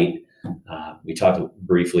 light. We talked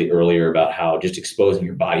briefly earlier about how just exposing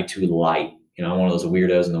your body to light. I'm one of those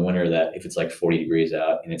weirdos in the winter that if it's like 40 degrees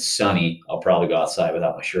out and it's sunny, I'll probably go outside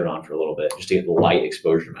without my shirt on for a little bit just to get the light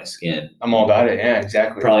exposure to my skin. I'm all about it. Yeah,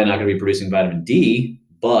 exactly. Probably not going to be producing vitamin D,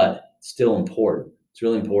 but still important. It's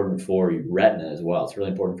really important for your retina as well. It's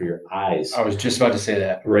really important for your eyes. I was just about to say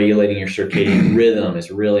that. Regulating your circadian rhythm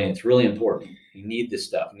it's really important. You need this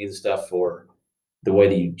stuff. You need this stuff for the way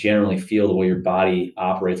that you generally feel, the way your body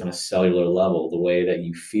operates on a cellular level, the way that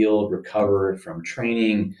you feel recovered from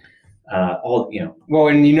training. Well,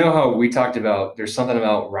 and how we talked about, there's something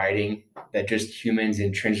about writing that just humans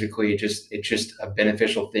intrinsically, it's just a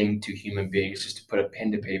beneficial thing to human beings, just to put a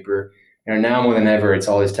pen to paper. Now more than ever, it's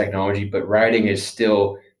all this technology, but writing is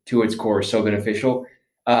still, to its core, so beneficial.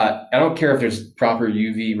 I don't care if there's proper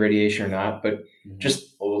UV radiation or not, but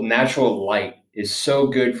just natural light is so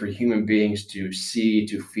good for human beings to see,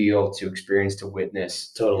 to feel, to experience, to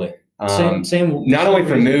witness. Totally. Same. Not only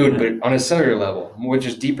for mood, but on a cellular level, which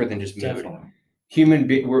is deeper than just mood.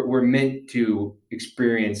 Definitely. We're meant to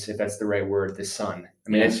experience, if that's the right word, the sun. I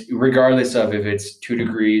mean, it's regardless of if it's 2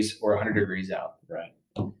 degrees or 100 degrees out. Right.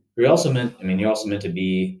 You're also meant to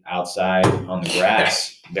be outside on the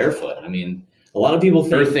grass barefoot. I mean, a lot of people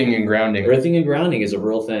think earthing and grounding is a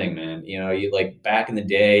real thing, man. You like back in the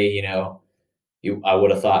day, I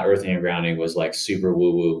would have thought earthing and grounding was like super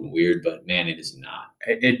woo-woo and weird, but man, it is not.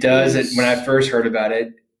 It does. When I first heard about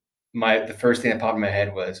it, the first thing that popped in my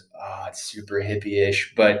head was, it's super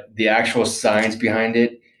hippie-ish, but the actual science behind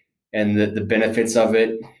it and the benefits of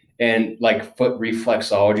it and like foot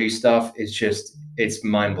reflexology stuff, it's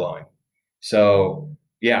mind-blowing. So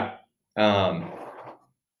yeah,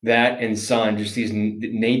 that and sun, just these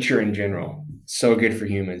nature in general, so good for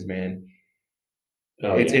humans, man.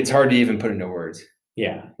 It's hard to even put into words.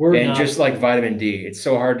 Yeah. Just like vitamin D, it's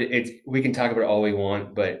so hard we can talk about it all we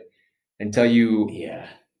want, but until you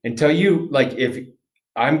like, if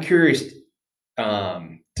I'm curious,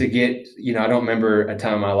 to get, I don't remember a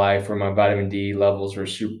time in my life where my vitamin D levels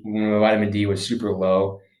when my vitamin D was super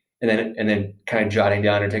low. and then kind of jotting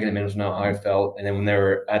down or taking a minute to know how I felt. And then when they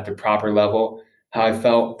were at the proper level, how I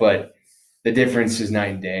felt. But the difference is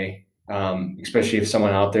night and day, especially if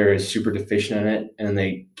someone out there is super deficient in it and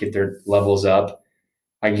they get their levels up.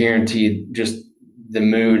 I guarantee just the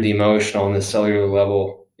mood, the emotional, and the cellular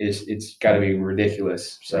level it's got to be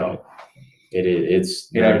ridiculous. So right. It's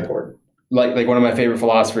very important. Like one of my favorite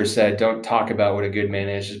philosophers said, don't talk about what a good man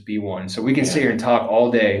is, just be one. So we can sit here and talk all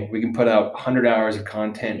day. We can put out 100 hours of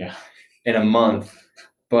content in a month.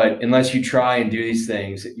 But unless you try and do these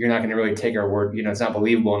things, you're not going to really take our word. It's not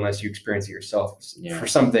believable unless you experience it yourself. Yeah. For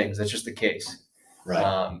some things, that's just the case.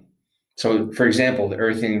 Right. So, for example, the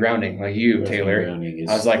earthing and grounding, like you, Taylor,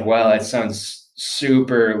 I was like, wow, that sounds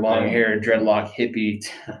super long hair, dreadlock, hippie.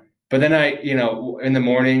 But then in the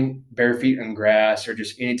morning, bare feet on grass, or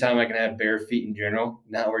just anytime I can have bare feet in general,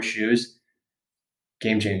 not wear shoes,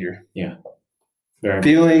 game changer. Yeah.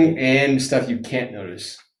 Feeling and stuff you can't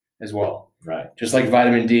notice as well. Right. Just like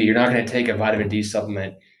vitamin D, you're not going to take a vitamin D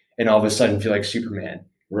supplement and all of a sudden feel like Superman.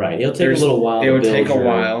 Right. It'll take a little while. It would take a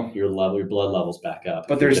while. Your blood levels back up.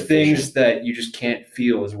 But there's things that you just can't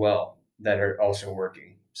feel as well that are also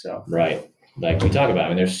working. So right. Like we talk about, I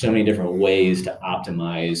mean, there's so many different ways to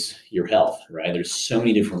optimize your health, right? There's so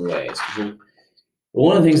many different ways.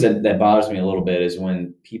 One of the things that bothers me a little bit is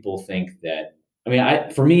when people think that, I mean, I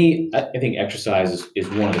think exercise is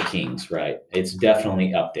one of the kings, right? It's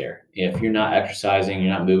definitely up there. If you're not exercising,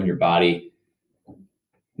 you're not moving your body,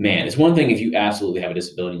 man, it's one thing if you absolutely have a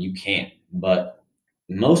disability, you can't. But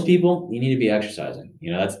most people, you need to be exercising.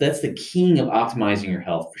 That's the king of optimizing your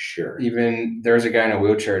health for sure. Even there was a guy in a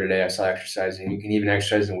wheelchair today I saw exercising. You can even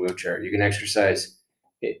exercise in a wheelchair. You can exercise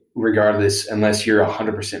regardless, unless you're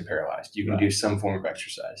 100% paralyzed. You can do some form of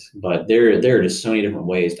exercise. But there are just so many different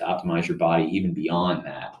ways to optimize your body, even beyond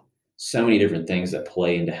that. So many different things that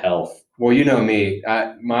play into health. Well, you know me,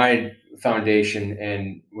 my foundation,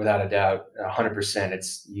 and without a doubt, 100%,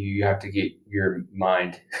 it's you have to get your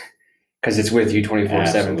mind, because it's with you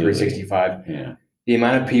 24/7, 365. Yeah. The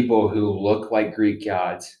amount of people who look like Greek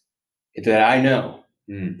gods that I know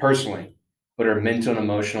personally, but are mental and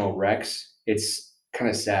emotional wrecks, it's kind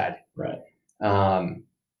of sad. Right.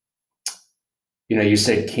 You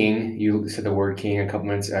said king. You said the word king a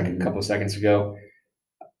couple of seconds ago.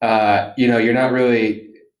 You're not really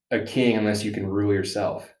a king unless you can rule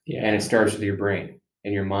yourself. Yeah. And it starts with your brain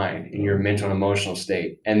and your mind and your mental and emotional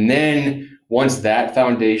state. And then once that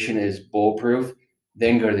foundation is bulletproof,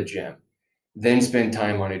 then go to the gym. Then spend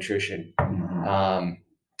time on nutrition.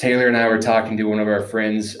 Taylor and I were talking to one of our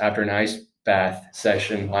friends after an ice bath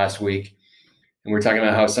session last week. And we're talking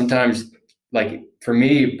about how sometimes, like for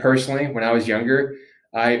me personally, when I was younger,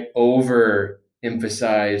 I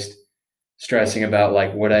overemphasized stressing about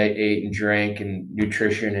like what I ate and drank and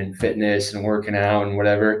nutrition and fitness and working out and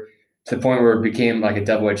whatever, to the point where it became like a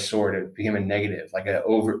double-edged sword. It became a negative, like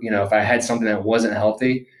if I had something that wasn't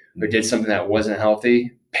healthy or did something that wasn't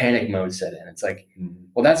healthy, panic mode set in. It's like,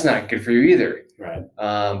 well, that's not good for you either. Right.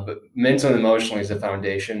 But mental and emotionally is the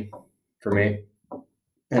foundation for me.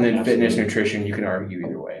 And then fitness, nutrition, you can argue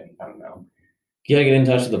either way. I don't know. You gotta get in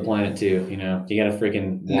touch with the planet too. You gotta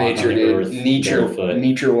freaking walk on the earth barefoot.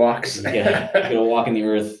 Nature walks. You gotta walk in the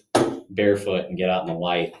earth barefoot and get out in the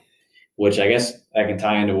light, which I guess I can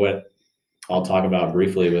tie into what I'll talk about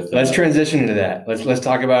briefly with. Let's transition into that. Let's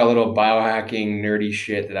talk about a little biohacking nerdy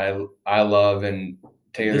shit that I love, and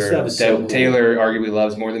Taylor arguably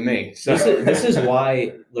loves more than me. So this is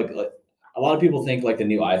why look. A lot of people think like the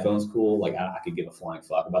new iPhone's cool. Like I could give a flying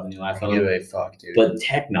fuck about the new iPhone. Give a fuck, dude. But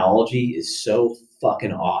technology is so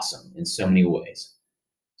fucking awesome in so many ways.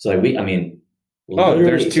 So like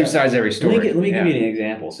there's two sides to every story. Let me give you an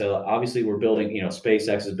example. So obviously we're building,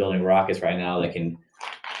 SpaceX is building rockets right now that can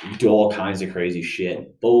do all kinds of crazy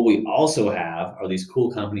shit. But what we also have are these cool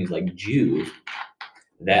companies like Juve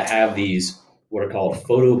that have these what are called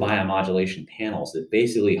photo biomodulation panels that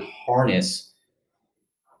basically harness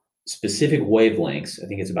specific wavelengths. I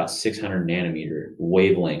think it's about 600 nanometer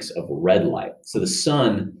wavelengths of red light. So the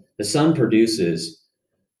sun produces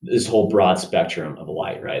this whole broad spectrum of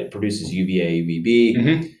light, right? It produces UVA,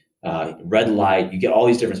 UVB, red light. You get all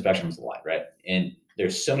these different spectrums of light, right? And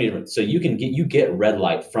there's so many different. So you get red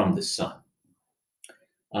light from the sun.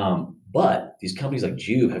 But these companies like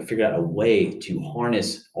Juve have figured out a way to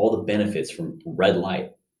harness all the benefits from red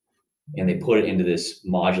light, and they put it into this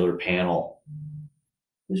modular panel.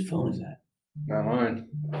 Whose phone is that? Not mine.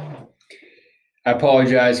 I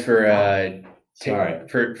apologize for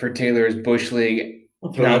for Taylor's Bush League.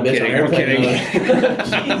 I'm kidding. I'm kidding.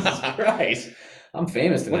 Jesus Christ. I'm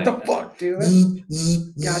famous tonight. What the fuck, dude?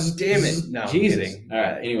 God damn it. No, Jesus. I'm kidding. All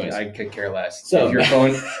right, anyways. I could care less. So if your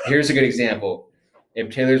phone, here's a good example. If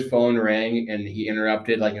Taylor's phone rang and he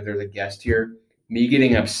interrupted, like if there's a guest here, me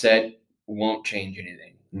getting upset won't change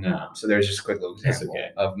anything. No. So there's just a quick little example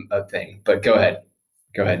of a thing. But go ahead.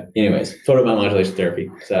 Anyways, Photo Biomodulation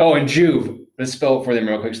Therapy. So, and Juve. Let's spell it for them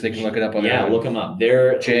real quick so they can look it up on their own. Look them up.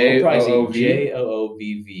 They're Joovv.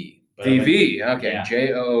 VV. Okay, Yeah.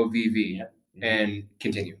 Joovv. Yep. And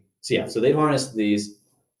continue. So they've harnessed these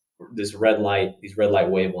red light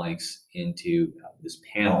wavelengths into this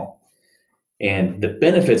panel, and the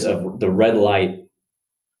benefits of the red light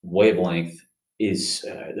wavelength is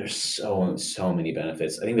there's so many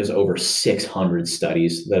benefits. I think there's over 600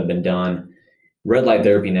 studies that have been done. Red light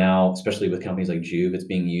therapy now, especially with companies like Juve, it's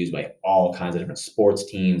being used by all kinds of different sports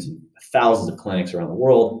teams and thousands of clinics around the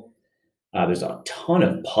world. There's a ton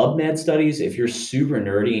of PubMed studies. If you're super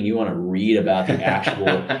nerdy and you want to read about the actual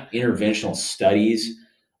interventional studies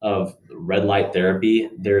of red light therapy,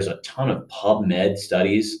 there's a ton of PubMed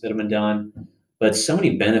studies that have been done. But so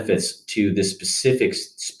many benefits to this specific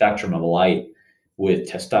spectrum of light with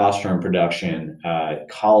testosterone production,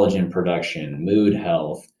 collagen production, mood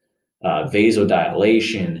health,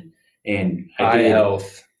 vasodilation, and eye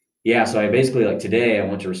health. Yeah, so I basically, like today, I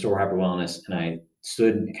went to Restore Hyper Wellness and I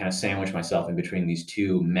stood and kind of sandwiched myself in between these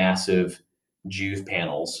two massive Juve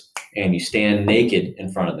panels, and you stand naked in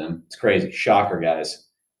front of them. It's crazy. Shocker, guys.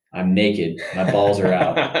 I'm naked. My balls are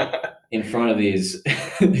out in front of these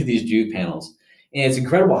these Juve panels. And it's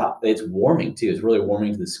incredible how it's warming too. It's really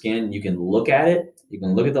warming to the skin. You can look at it. You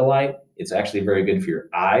can look at the light. It's actually very good for your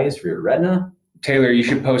eyes, for your retina. Taylor, you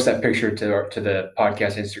should post that picture to the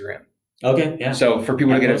podcast Instagram. Okay, yeah. So for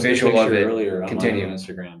people to get a visual of it, earlier continue on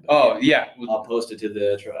Instagram. I'll post it to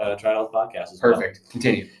the Try Health podcast as Perfect. Well.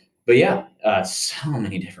 Continue. But yeah, so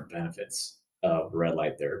many different benefits of red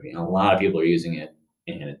light therapy, and a lot of people are using it,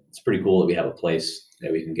 and it's pretty cool that we have a place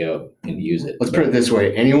that we can go and use it. Let's put it this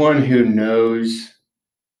way: anyone who's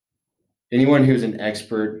an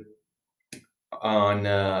expert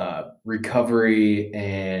on recovery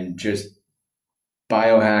and just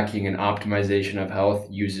biohacking and optimization of health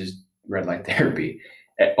uses red light therapy.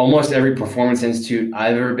 At almost every performance institute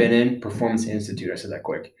I've ever been in, I said that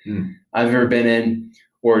quick, I've ever been in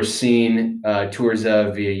or seen tours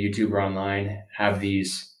of via YouTube or online have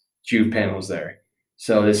these Juve panels there.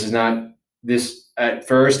 So this at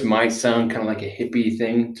first might sound kind of like a hippie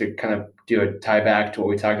thing to kind of do a tie back to what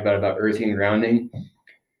we talked about earthing and grounding.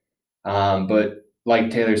 But like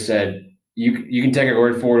Taylor said, you can take our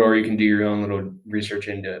word for it, or you can do your own little research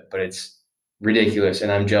into it, but it's ridiculous,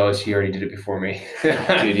 and I'm jealous he already did it before me.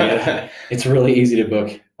 Dude, yeah. It's really easy to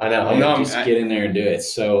book. I know. Just get in there and do it.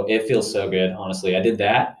 So it feels so good, honestly. I did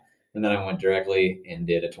that, and then I went directly and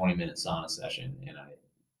did a 20-minute sauna session, and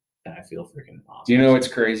I feel freaking awesome. Do you know what's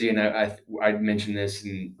crazy? And I mentioned this,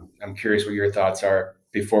 and I'm curious what your thoughts are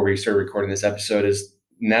before we start recording this episode. Is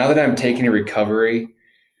now that I'm taking a recovery,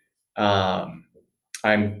 I'm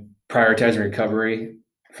prioritizing recovery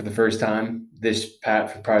for the first time for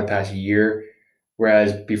probably the past year.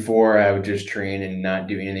 Whereas before I would just train and not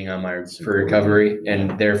do anything for recovery.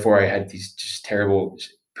 And therefore I had these just terrible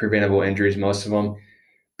preventable injuries, most of them.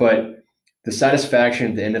 But the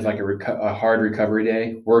satisfaction at the end of like a hard recovery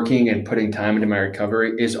day, working and putting time into my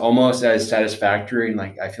recovery is almost as satisfactory. And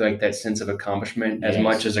like, I feel like that sense of accomplishment as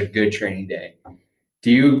much as a good training day.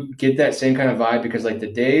 Do you get that same kind of vibe? Because like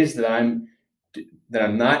the days that I'm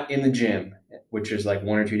not in the gym, which is like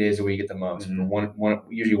 1 or 2 days a week at the most,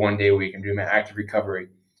 usually 1 day a week, I'm doing my active recovery,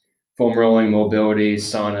 foam rolling, mobility,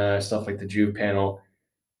 sauna, stuff like the Juve panel.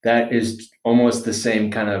 That is almost the same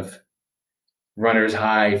kind of runner's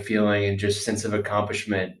high feeling and just sense of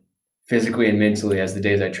accomplishment physically and mentally as the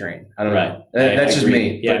days I train. I don't know. That's just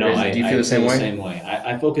me. Yeah, do you feel the same way? The same way.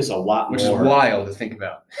 I focus a lot more. Which is wild to think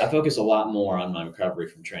about. I focus a lot more on my recovery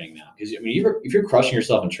from training now. Because I mean, if you're crushing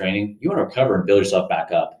yourself in training, you want to recover and build yourself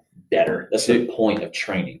back up better. That's the point of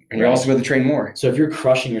training. And you're also going to train more. So if you're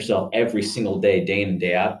crushing yourself every single day, day in and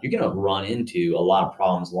day out, you're going to run into a lot of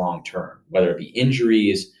problems long term, whether it be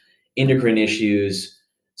injuries, endocrine issues,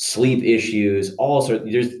 sleep issues, all sorts.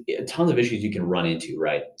 There's tons of issues you can run into,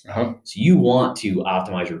 right? So you want to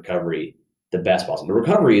optimize your recovery the best possible. The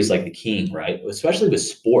recovery is like the king, right? Especially with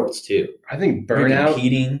sports too. I think burnout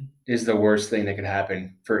is the worst thing that could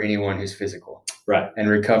happen for anyone who's physical. Right. And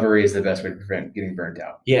recovery is the best way to prevent getting burnt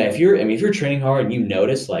out. Yeah. If you're training hard and you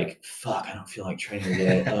notice like, fuck, I don't feel like training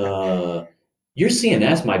today. Your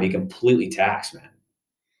CNS might be completely taxed, man.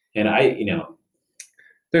 And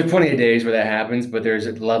there's plenty of days where that happens, but there's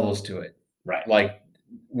levels to it. Right. Like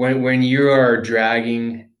when you are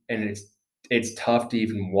dragging and it's tough to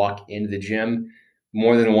even walk into the gym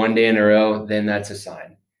more than one day in a row, then that's a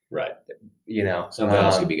sign. Right. Something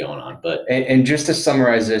else could be going on. But and just to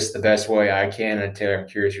summarize this the best way I can, and Taylor, I'm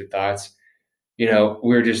curious your thoughts.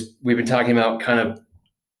 We've been talking about kind of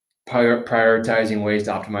prioritizing ways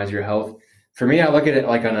to optimize your health. For me, I look at it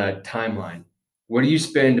like on a timeline. What do you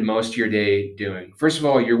spend most of your day doing? First of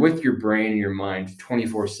all, you're with your brain and your mind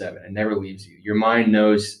 24/7. It never leaves you. Your mind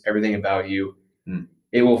knows everything about you.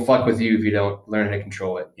 It will fuck with you if you don't learn how to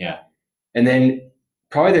control it. Yeah. And then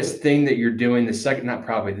probably the thing you're doing the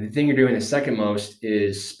second most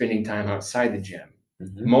is spending time outside the gym.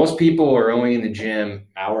 Mm-hmm. Most people are only in the gym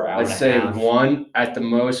let's say one at the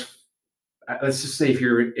most. Let's just say if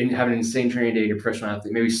you're having an insane training day, you're a professional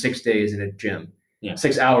athlete, maybe 6 days in a gym. Yeah.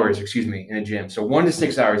 6 hours, in a gym. So 1 to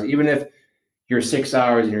 6 hours, even if you're 6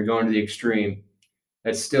 hours and you're going to the extreme,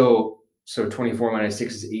 that's still, so 24 minus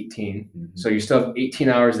 6 is 18. Mm-hmm. So you still have 18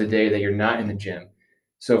 hours a day that you're not in the gym.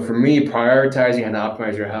 So for me, prioritizing how to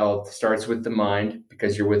optimize your health starts with the mind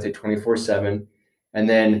because you're with it 24/7. And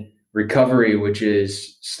then recovery, which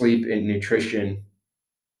is sleep and nutrition,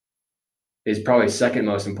 is probably second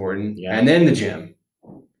most important. Yeah. And then the gym.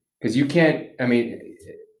 Because you can't,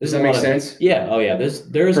 does that make sense? Yeah. Oh yeah.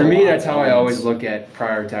 For me, that's how I always look at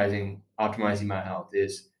prioritizing, optimizing my health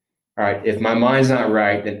is, all right, if my mind's not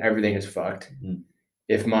right, then everything is fucked. Mm-hmm.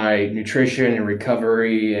 If my nutrition and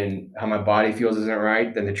recovery and how my body feels isn't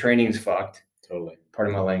right, then the training's fucked. Totally.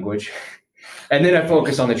 Pardon my language. And then I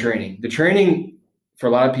focus on the training. The training for a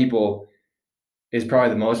lot of people is probably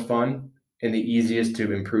the most fun and the easiest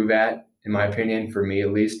to improve at, in my opinion, for me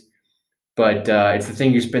at least. But it's the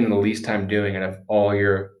thing you spend the least time doing out of all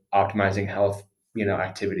your optimizing health,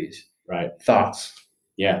 activities. Right. Thoughts?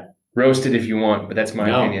 Yeah. Roast it if you want, but that's my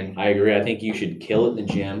opinion. I agree. I think you should kill it in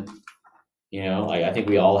the gym. I think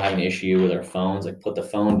we all have an issue with our phones. Like, put the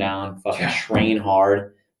phone down, fucking train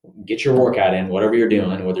hard, get your workout in, whatever you're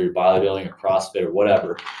doing, whether you're bodybuilding or CrossFit or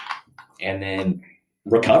whatever, and then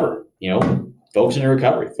recover. Focus on your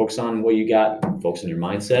recovery. Focus on what you got. Focus on your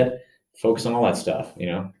mindset. Focus on all that stuff.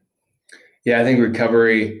 Yeah, I think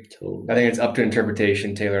recovery. Totally. I think it's up to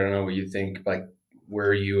interpretation, Taylor. I don't know what you think, like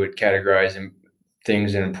where you would categorize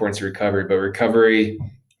things in importance of recovery, but recovery,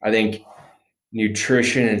 I think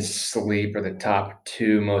nutrition and sleep are the top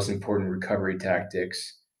 2 most important recovery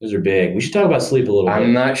tactics. Those are big. We should talk about sleep a little bit.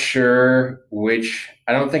 I'm not sure which.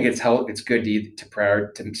 I don't think it's good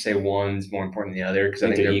to say one's more important than the other, because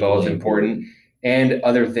I think they're both important. And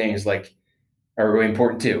other things are really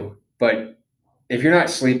important too. But if you're not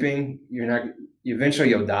sleeping, eventually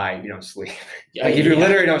you'll die if you don't sleep. Yeah, if you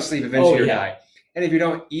literally don't sleep, eventually you'll die. And if you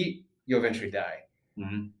don't eat, you'll eventually die.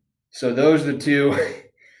 Mm-hmm. So those are the 2.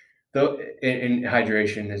 In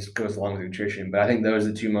hydration, this goes along with nutrition, but I think those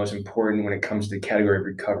are the 2 most important when it comes to the category of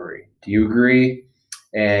recovery. Do you agree?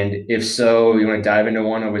 And if so, you want to dive into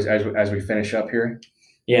one as we finish up here?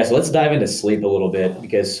 Yeah, so let's dive into sleep a little bit,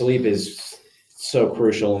 because sleep is so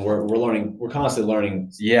crucial, and we're constantly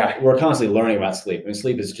learning. Yeah, we're constantly learning about sleep.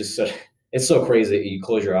 Sleep is just it's so crazy that you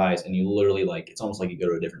close your eyes and you literally, it's almost like you go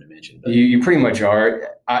to a different dimension. But you pretty much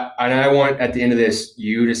are. I want at the end of this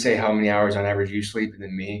you to say how many hours on average you sleep, and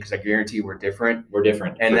then me, because I guarantee we're different. We're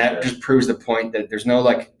different, and that just proves the point that there's no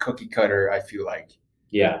cookie cutter. I feel like.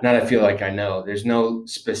 Yeah. Not I feel like I know. There's no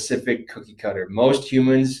specific cookie cutter. Most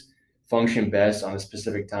humans function best on a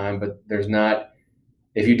specific time, but there's not.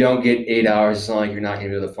 If you don't get 8 hours, it's not like you're not going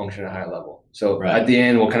to be able to function at a high level. So At the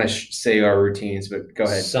end, we'll kind of say our routines, but go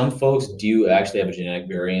ahead. Some folks do actually have a genetic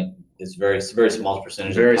variant. It's very small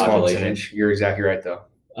percentage of the population. Small percentage. You're exactly right, though.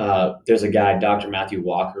 There's a guy, Dr. Matthew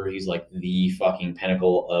Walker. He's like the fucking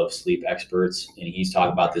pinnacle of sleep experts, and he's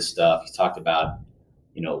talked about this stuff. He's talked about,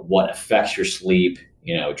 what affects your sleep,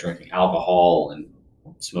 drinking alcohol and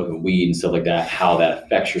smoking weed and stuff like that, how that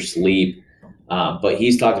affects your sleep. But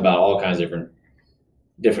he's talked about all kinds of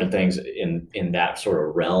different things in that sort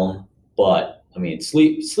of realm. But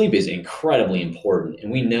sleep is incredibly important,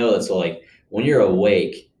 and we know that. So when you're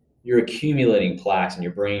awake, you're accumulating plaques in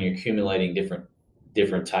your brain. You're accumulating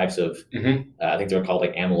different types of I think they're called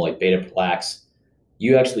amyloid beta plaques.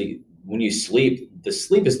 You actually, when you sleep, the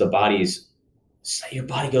sleep is your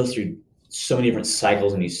body goes through so many different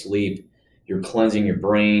cycles when you sleep. You're cleansing your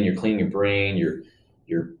brain. You're cleaning your brain.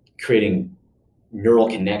 You're creating neural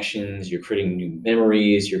connections. You're creating new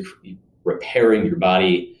memories. You're repairing your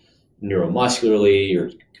body neuromuscularly.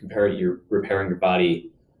 You're repairing your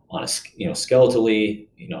body on a skeletally.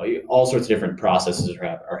 All sorts of different processes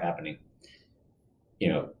are happening.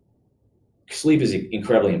 Sleep is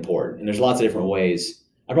incredibly important, and there's lots of different ways.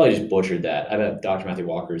 I probably just butchered that. I bet Dr. Matthew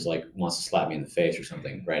Walker's wants to slap me in the face or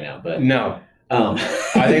something right now, but no.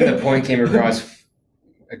 I think the point came across.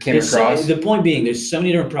 The point being, there's so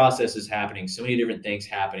many different processes happening, so many different things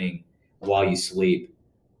happening while you sleep.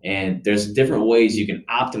 And there's different ways you can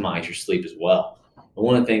optimize your sleep as well. And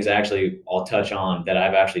one of the things I'll touch on that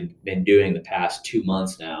I've actually been doing the past 2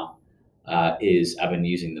 months now is I've been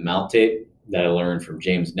using the mouth tape that I learned from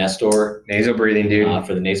James Nestor. Nasal breathing, dude.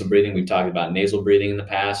 For the nasal breathing, we've talked about nasal breathing in the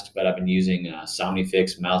past, but I've been using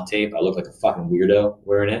Somnifix mouth tape. I look like a fucking weirdo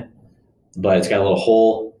wearing it, but it's got a little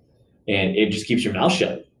hole, and it just keeps your mouth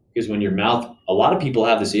shut. Because when your mouth, a lot of people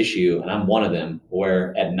have this issue, and I'm one of them,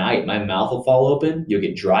 where at night my mouth will fall open. You'll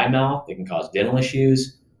get dry mouth. It can cause dental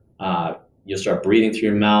issues. You'll start breathing through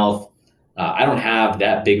your mouth. I don't have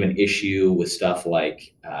that big of an issue with stuff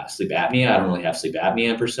like sleep apnea. I don't really have sleep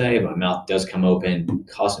apnea per se. My mouth does come open,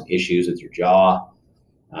 cause some issues with your jaw.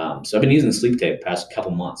 So I've been using the sleep tape the past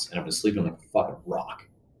couple months, and I've been sleeping like a fucking rock.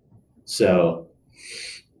 So,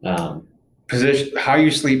 position, how you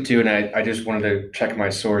sleep too, and I just wanted to check my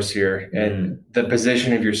source here, and the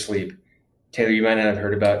position of your sleep. Taylor, you might not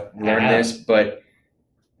have learned this, but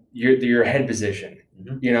your head position.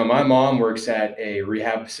 You know, my mom works at a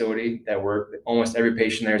rehab facility almost every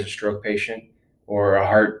patient there is a stroke patient or a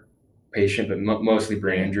heart patient, but mostly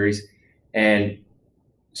brain injuries. And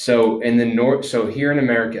so so here in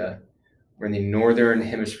America, we're in the northern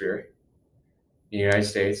hemisphere, in the United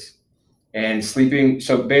States, and sleeping.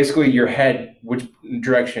 So basically your head, which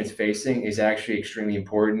direction it's facing, is actually extremely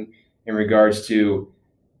important in regards to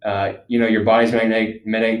your body's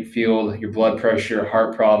magnetic field, your blood pressure,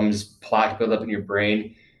 heart problems, plaque buildup in your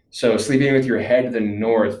brain. So sleeping with your head to the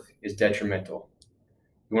north is detrimental.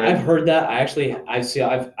 I've heard that. I've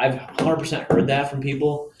 100% heard that from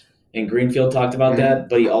people. And Greenfield talked about that,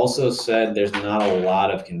 but he also said there's not a lot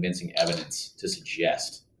of convincing evidence to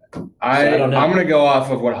suggest. I don't know. I'm going to go off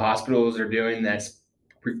of what hospitals are doing that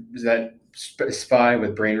specify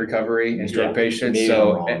with brain recovery and stroke patients.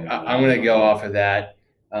 So I'm going to go off of that.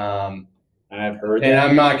 I've heard and that.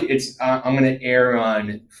 I'm going to err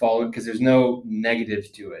on follow because there's no negatives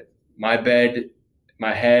to it. My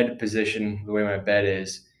head position, the way my bed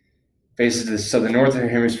is, faces the northern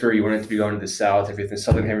hemisphere. You want it to be going to the south. If you're in the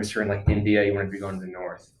southern hemisphere in like India, you want it to be going to the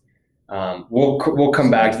north. We'll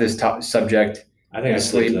come back to this subject. I think I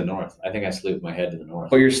sleep to the north. I think I sleep with my head to the north.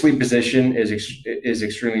 But your sleep position is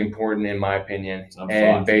extremely important in my opinion,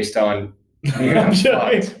 based on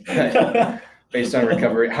based on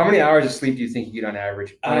recovery. How many hours of sleep do you think you get on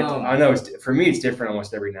average? I know for me it's different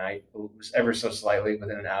almost every night, ever so slightly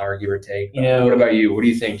within an hour, give or take. What about you? What do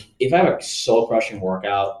you think? If I have a soul crushing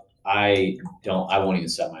workout, I won't even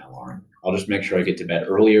set my alarm. I'll just make sure I get to bed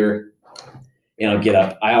earlier, and I'll get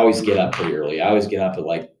up. I always get up pretty early. I always get up at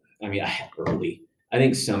early. I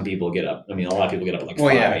think some people get up. A lot of people get up at 5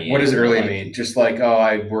 a.m. What does early mean? Just like,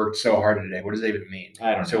 I worked so hard today. What does that even mean?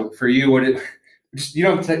 I don't know. So for you, you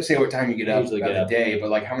don't say what time you get up about the day,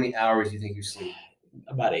 but like how many hours do you think you sleep?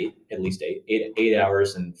 About 8, at least 8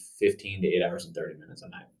 hours and 15 to 8 hours and 30 minutes a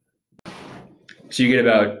night. So you get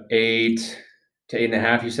about 8 to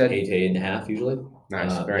 8.5, you said? 8 to 8.5 usually.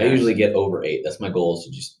 Nice. I usually get over 8. That's my goal,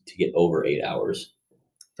 is to get over 8 hours.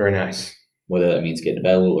 Very nice. Whether that means getting to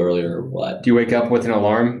bed a little earlier or what. Do you wake up with an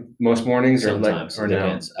alarm most mornings? Sometimes. It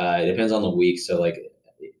depends. It depends on the week. So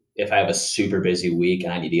if I have a super busy week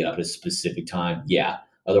and I need to get up at a specific time, yeah.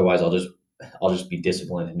 Otherwise, I'll just be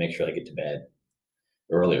disciplined and make sure I get to bed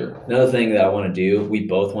earlier. Another thing that I want to do, we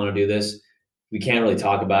both want to do this. We can't really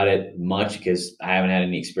talk about it much because I haven't had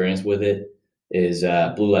any experience with it. Is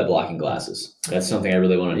blue light blocking glasses. That's something I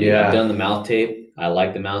really want to do. Yeah. I've done the mouth tape. I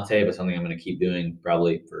like the mouth tape. It's something I'm going to keep doing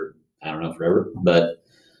probably for, forever. But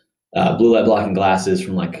blue light blocking glasses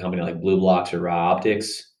from like a company like Blue Blocks or Raw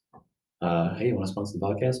Optics. Hey, you want to sponsor the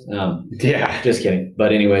podcast? Yeah. Just kidding.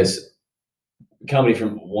 But anyways, company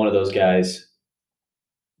from one of those guys,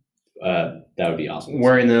 that would be awesome.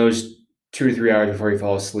 Wearing those 2 to 3 hours before you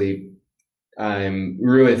fall asleep, I'm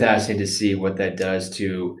really fascinated to see what that does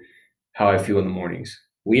to how I feel in the mornings.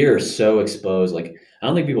 We are so exposed. I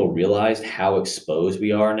don't think people realize how exposed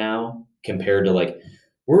we are now compared to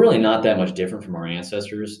we're really not that much different from our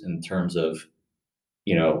ancestors in terms of,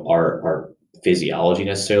 our physiology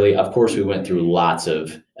necessarily. Of course, we went through lots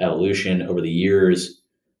of evolution over the years,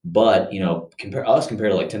 but, compared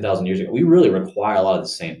to 10,000 years ago, we really require a lot of the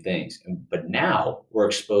same things. But now we're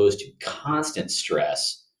exposed to constant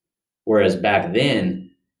stress. Whereas back then,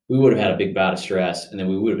 we would have had a big bout of stress and then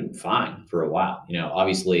we would have been fine for a while.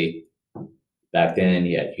 Obviously back then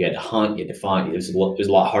you had to hunt, you had to find, it was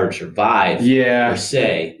a lot harder to survive per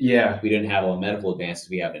se. Yeah. We didn't have all the medical advances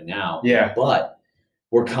we have now. Yeah. But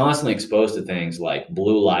we're constantly exposed to things like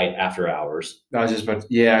blue light after hours. I was just about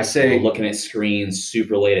I say we're looking at screens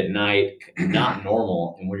super late at night, not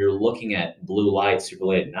normal. And when you're looking at blue light super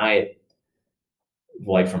late at night,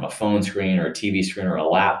 like from a phone screen or a TV screen or a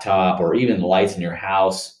laptop or even the lights in your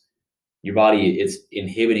house, your body, it's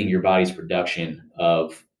inhibiting your body's production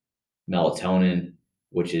of melatonin,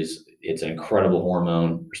 which is, it's an incredible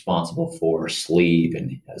hormone responsible for sleep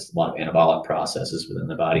and has a lot of anabolic processes within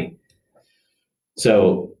the body.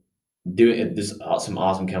 So doing this, some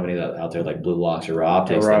awesome companies out there like Blue Locks or Raw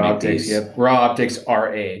Optics. Raw Optics, yep. Raw Optics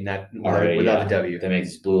RA, not RA, without the W. They make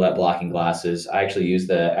these blue light blocking glasses. I actually use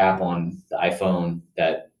the app on the iPhone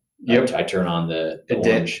that I turn on the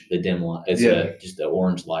orange, the dim light. It's just the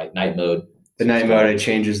orange light, night mode. The night mode, it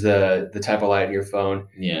changes the type of light in your phone.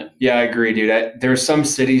 Yeah. Yeah, I agree, dude. There's some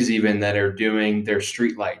cities even that are doing their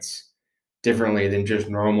street lights differently than just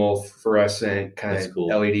normal fluorescent kind of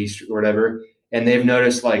LED or whatever. And they've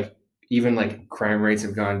noticed even crime rates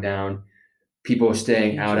have gone down. People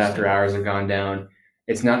staying out after hours have gone down.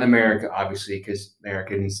 It's not in America, obviously, because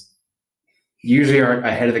Americans usually aren't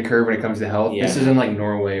ahead of the curve when it comes to health. Yeah. This is in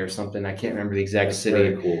Norway or something. I can't remember the exact city.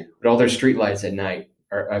 Very cool. But all their street lights at night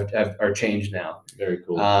are changed now. Very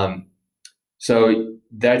cool. So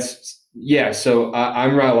that's, so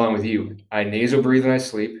I'm right along with you. I nasal breathe when I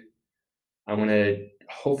sleep. I'm going to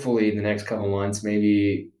hopefully in the next couple months,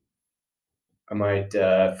 maybe I might,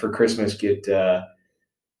 for Christmas, get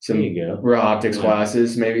some Raw Optics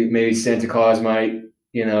glasses. Maybe Santa Claus might,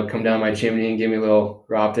 come down my chimney and give me little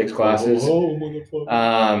Raw Optics glasses.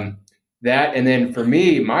 That, and then for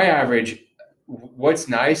me, my average, what's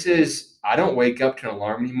nice is I don't wake up to an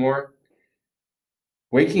alarm anymore.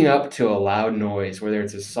 Waking up to a loud noise, whether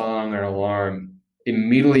it's a song or an alarm,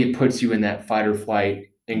 immediately puts you in that fight or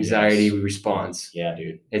flight anxiety response. Yeah,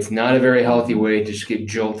 dude. It's not a very healthy way to just get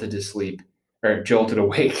jolted to sleep or jolted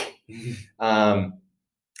awake. But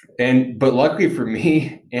luckily for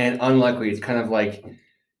me, and unluckily, it's kind of like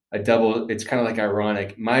it's kind of like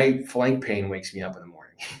ironic. My flank pain wakes me up in the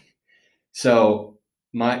morning. So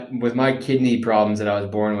with my kidney problems that I was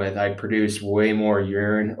born with, I produce way more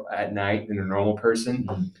urine at night than a normal person.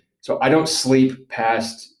 Mm-hmm. So I don't sleep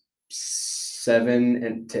past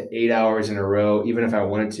 7 to 8 hours in a row, even if I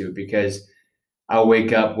wanted to, because I'll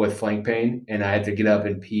wake up with flank pain and I have to get up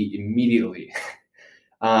and pee immediately.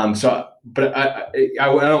 But I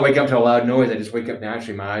don't wake up to a loud noise. I just wake up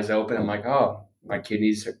naturally. My eyes open. I'm like, oh, my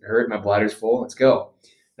kidneys hurt. My bladder's full. Let's go.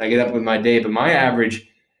 And I get up with my day. But my average,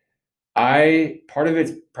 part of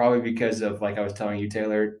it's probably because of, like I was telling you,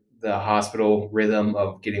 Taylor, the hospital rhythm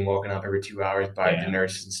of getting woken up every 2 hours by the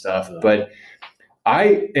nurses and stuff. But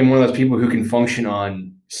I am one of those people who can function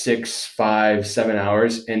on 6, 5, 7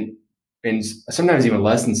 hours and sometimes even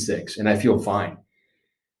less than 6, and I feel fine.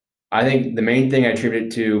 I think the main thing I attribute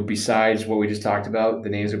it to, besides what we just talked about, the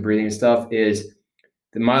nasal breathing and stuff, is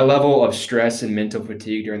that my level of stress and mental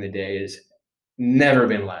fatigue during the day has never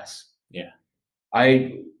been less. Yeah.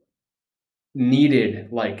 I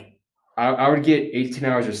needed, I would get 18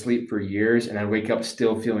 hours of sleep for years, and I'd wake up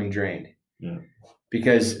still feeling drained. Yeah.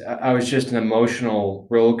 Because I was just an emotional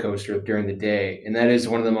roller coaster during the day. And that is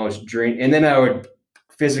one of the most draining. And then I would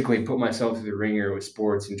physically put myself through the ringer with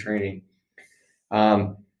sports and training.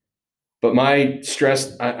 But my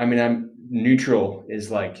stress, I'm neutral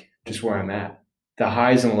is just where I'm at. The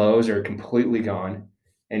highs and lows are completely gone.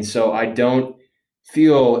 And so I don't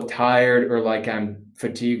feel tired or like I'm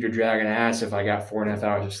fatigued or dragging ass if I got 4.5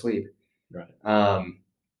 hours of sleep. Right.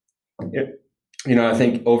 I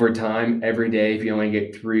think over time, every day, if you only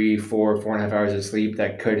get 3, 4, 4.5 hours of sleep,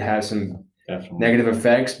 that could have some negative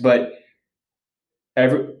effects. But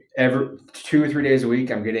every 2 or 3 days a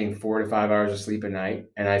week, I'm getting 4 to 5 hours of sleep a night,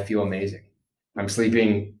 and I feel amazing. I'm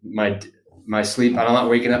sleeping my sleep. I'm not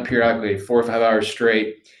waking up periodically 4 or 5 hours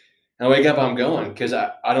straight. And I wake up, I'm going because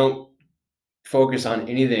I don't focus on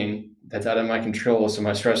anything that's out of my control. So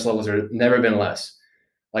my stress levels have never been less.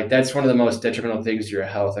 That's one of the most detrimental things to your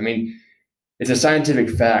health. It's a scientific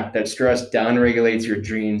fact that stress downregulates your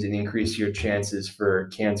genes and increases your chances for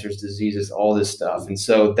cancers, diseases, all this stuff. And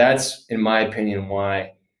so that's, in my opinion,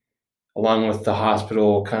 why, along with the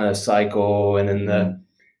hospital kind of cycle and then the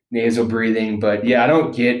nasal breathing. But yeah, I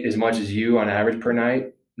don't get as much as you on average per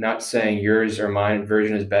night. Not saying yours or mine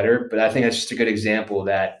version is better, but I think that's just a good example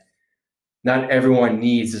that not everyone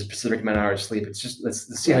needs a specific amount of hours of sleep. It's just, let's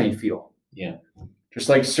see how you feel. Yeah. Just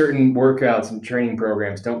like certain workouts and training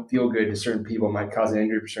programs don't feel good to certain people, might cause an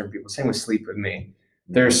injury for certain people. Same with sleep with me.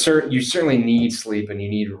 You certainly need sleep and you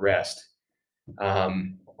need rest.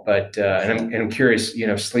 And I'm curious,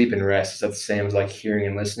 sleep and rest, is that the same as hearing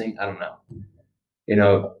and listening? I don't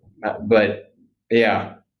know. But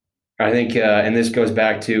Yeah. I think, and this goes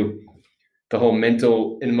back to the whole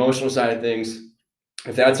mental and emotional side of things.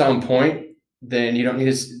 If that's on point, then you don't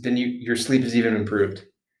need to, then your sleep is even improved.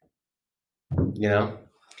 You know,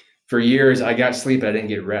 for years I got sleep, I didn't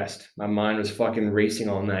get rest. My mind was fucking racing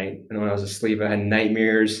all night. And when I was asleep, I had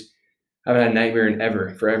nightmares. I haven't had a nightmare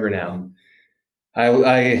in forever now.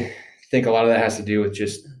 I think a lot of that has to do with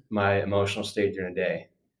just my emotional state during the day.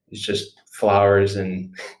 It's just flowers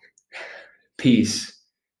and peace.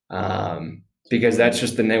 Because that's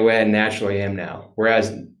just the way I naturally am now.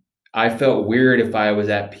 Whereas I felt weird if I was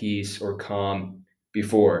at peace or calm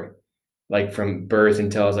before, like from birth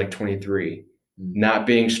until I was like 23. Not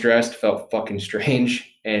being stressed felt fucking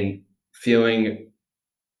strange, and feeling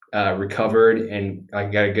recovered and I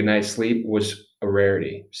got a good night's sleep was a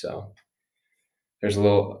rarity. So there's a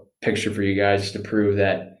little picture for you guys just to prove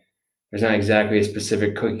that there's not exactly a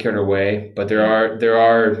specific cookie cutter way, but there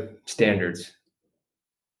are standards.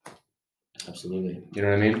 Absolutely. You know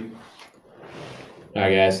what I mean? All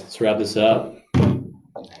right, guys, let's wrap this up.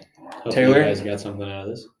 Hopefully Taylor, you guys got something out of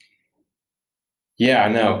this. Yeah, I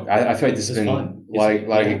know. I feel like this has been fun. Like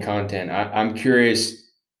good content. I'm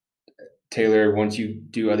curious, Taylor, once you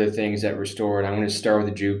do other things at Restored, I'm going to start with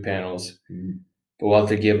the juke panels. But we'll have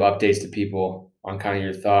to give updates to people on kind of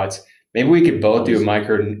your thoughts. Maybe we could both do a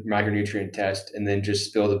micronutrient test and then just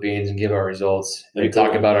spill the beans and give our results. And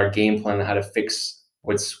talk about our game plan on how to fix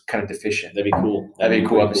what's kind of deficient. That'd be cool. That'd be a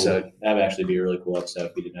cool episode. Cool. That'd actually be a really cool episode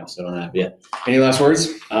if we did an episode on that. Yeah. Any last words?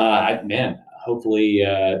 Hopefully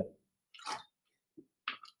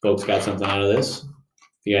folks got something out of this.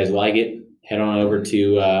 If you guys like it, head on over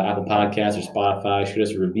to Apple Podcasts or Spotify. Shoot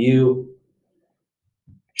us a review.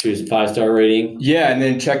 Shoot us a 5-star rating. Yeah, and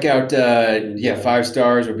then check out 5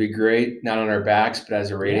 stars would be great. Not on our backs, but as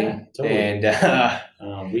a rating. Yeah, totally.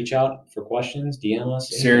 And reach out for questions, DM us.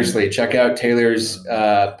 Seriously, check out Taylor's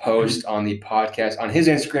post on the podcast, on his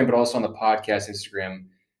Instagram, but also on the podcast Instagram.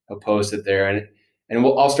 He'll post it there, and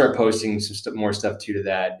I'll start posting some more stuff too to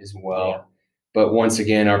that as well. Yeah. But once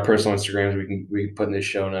again, our personal Instagrams we can put in the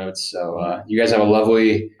show notes. So you guys have a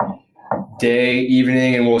lovely day,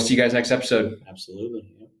 evening, and we'll see you guys next episode. Absolutely.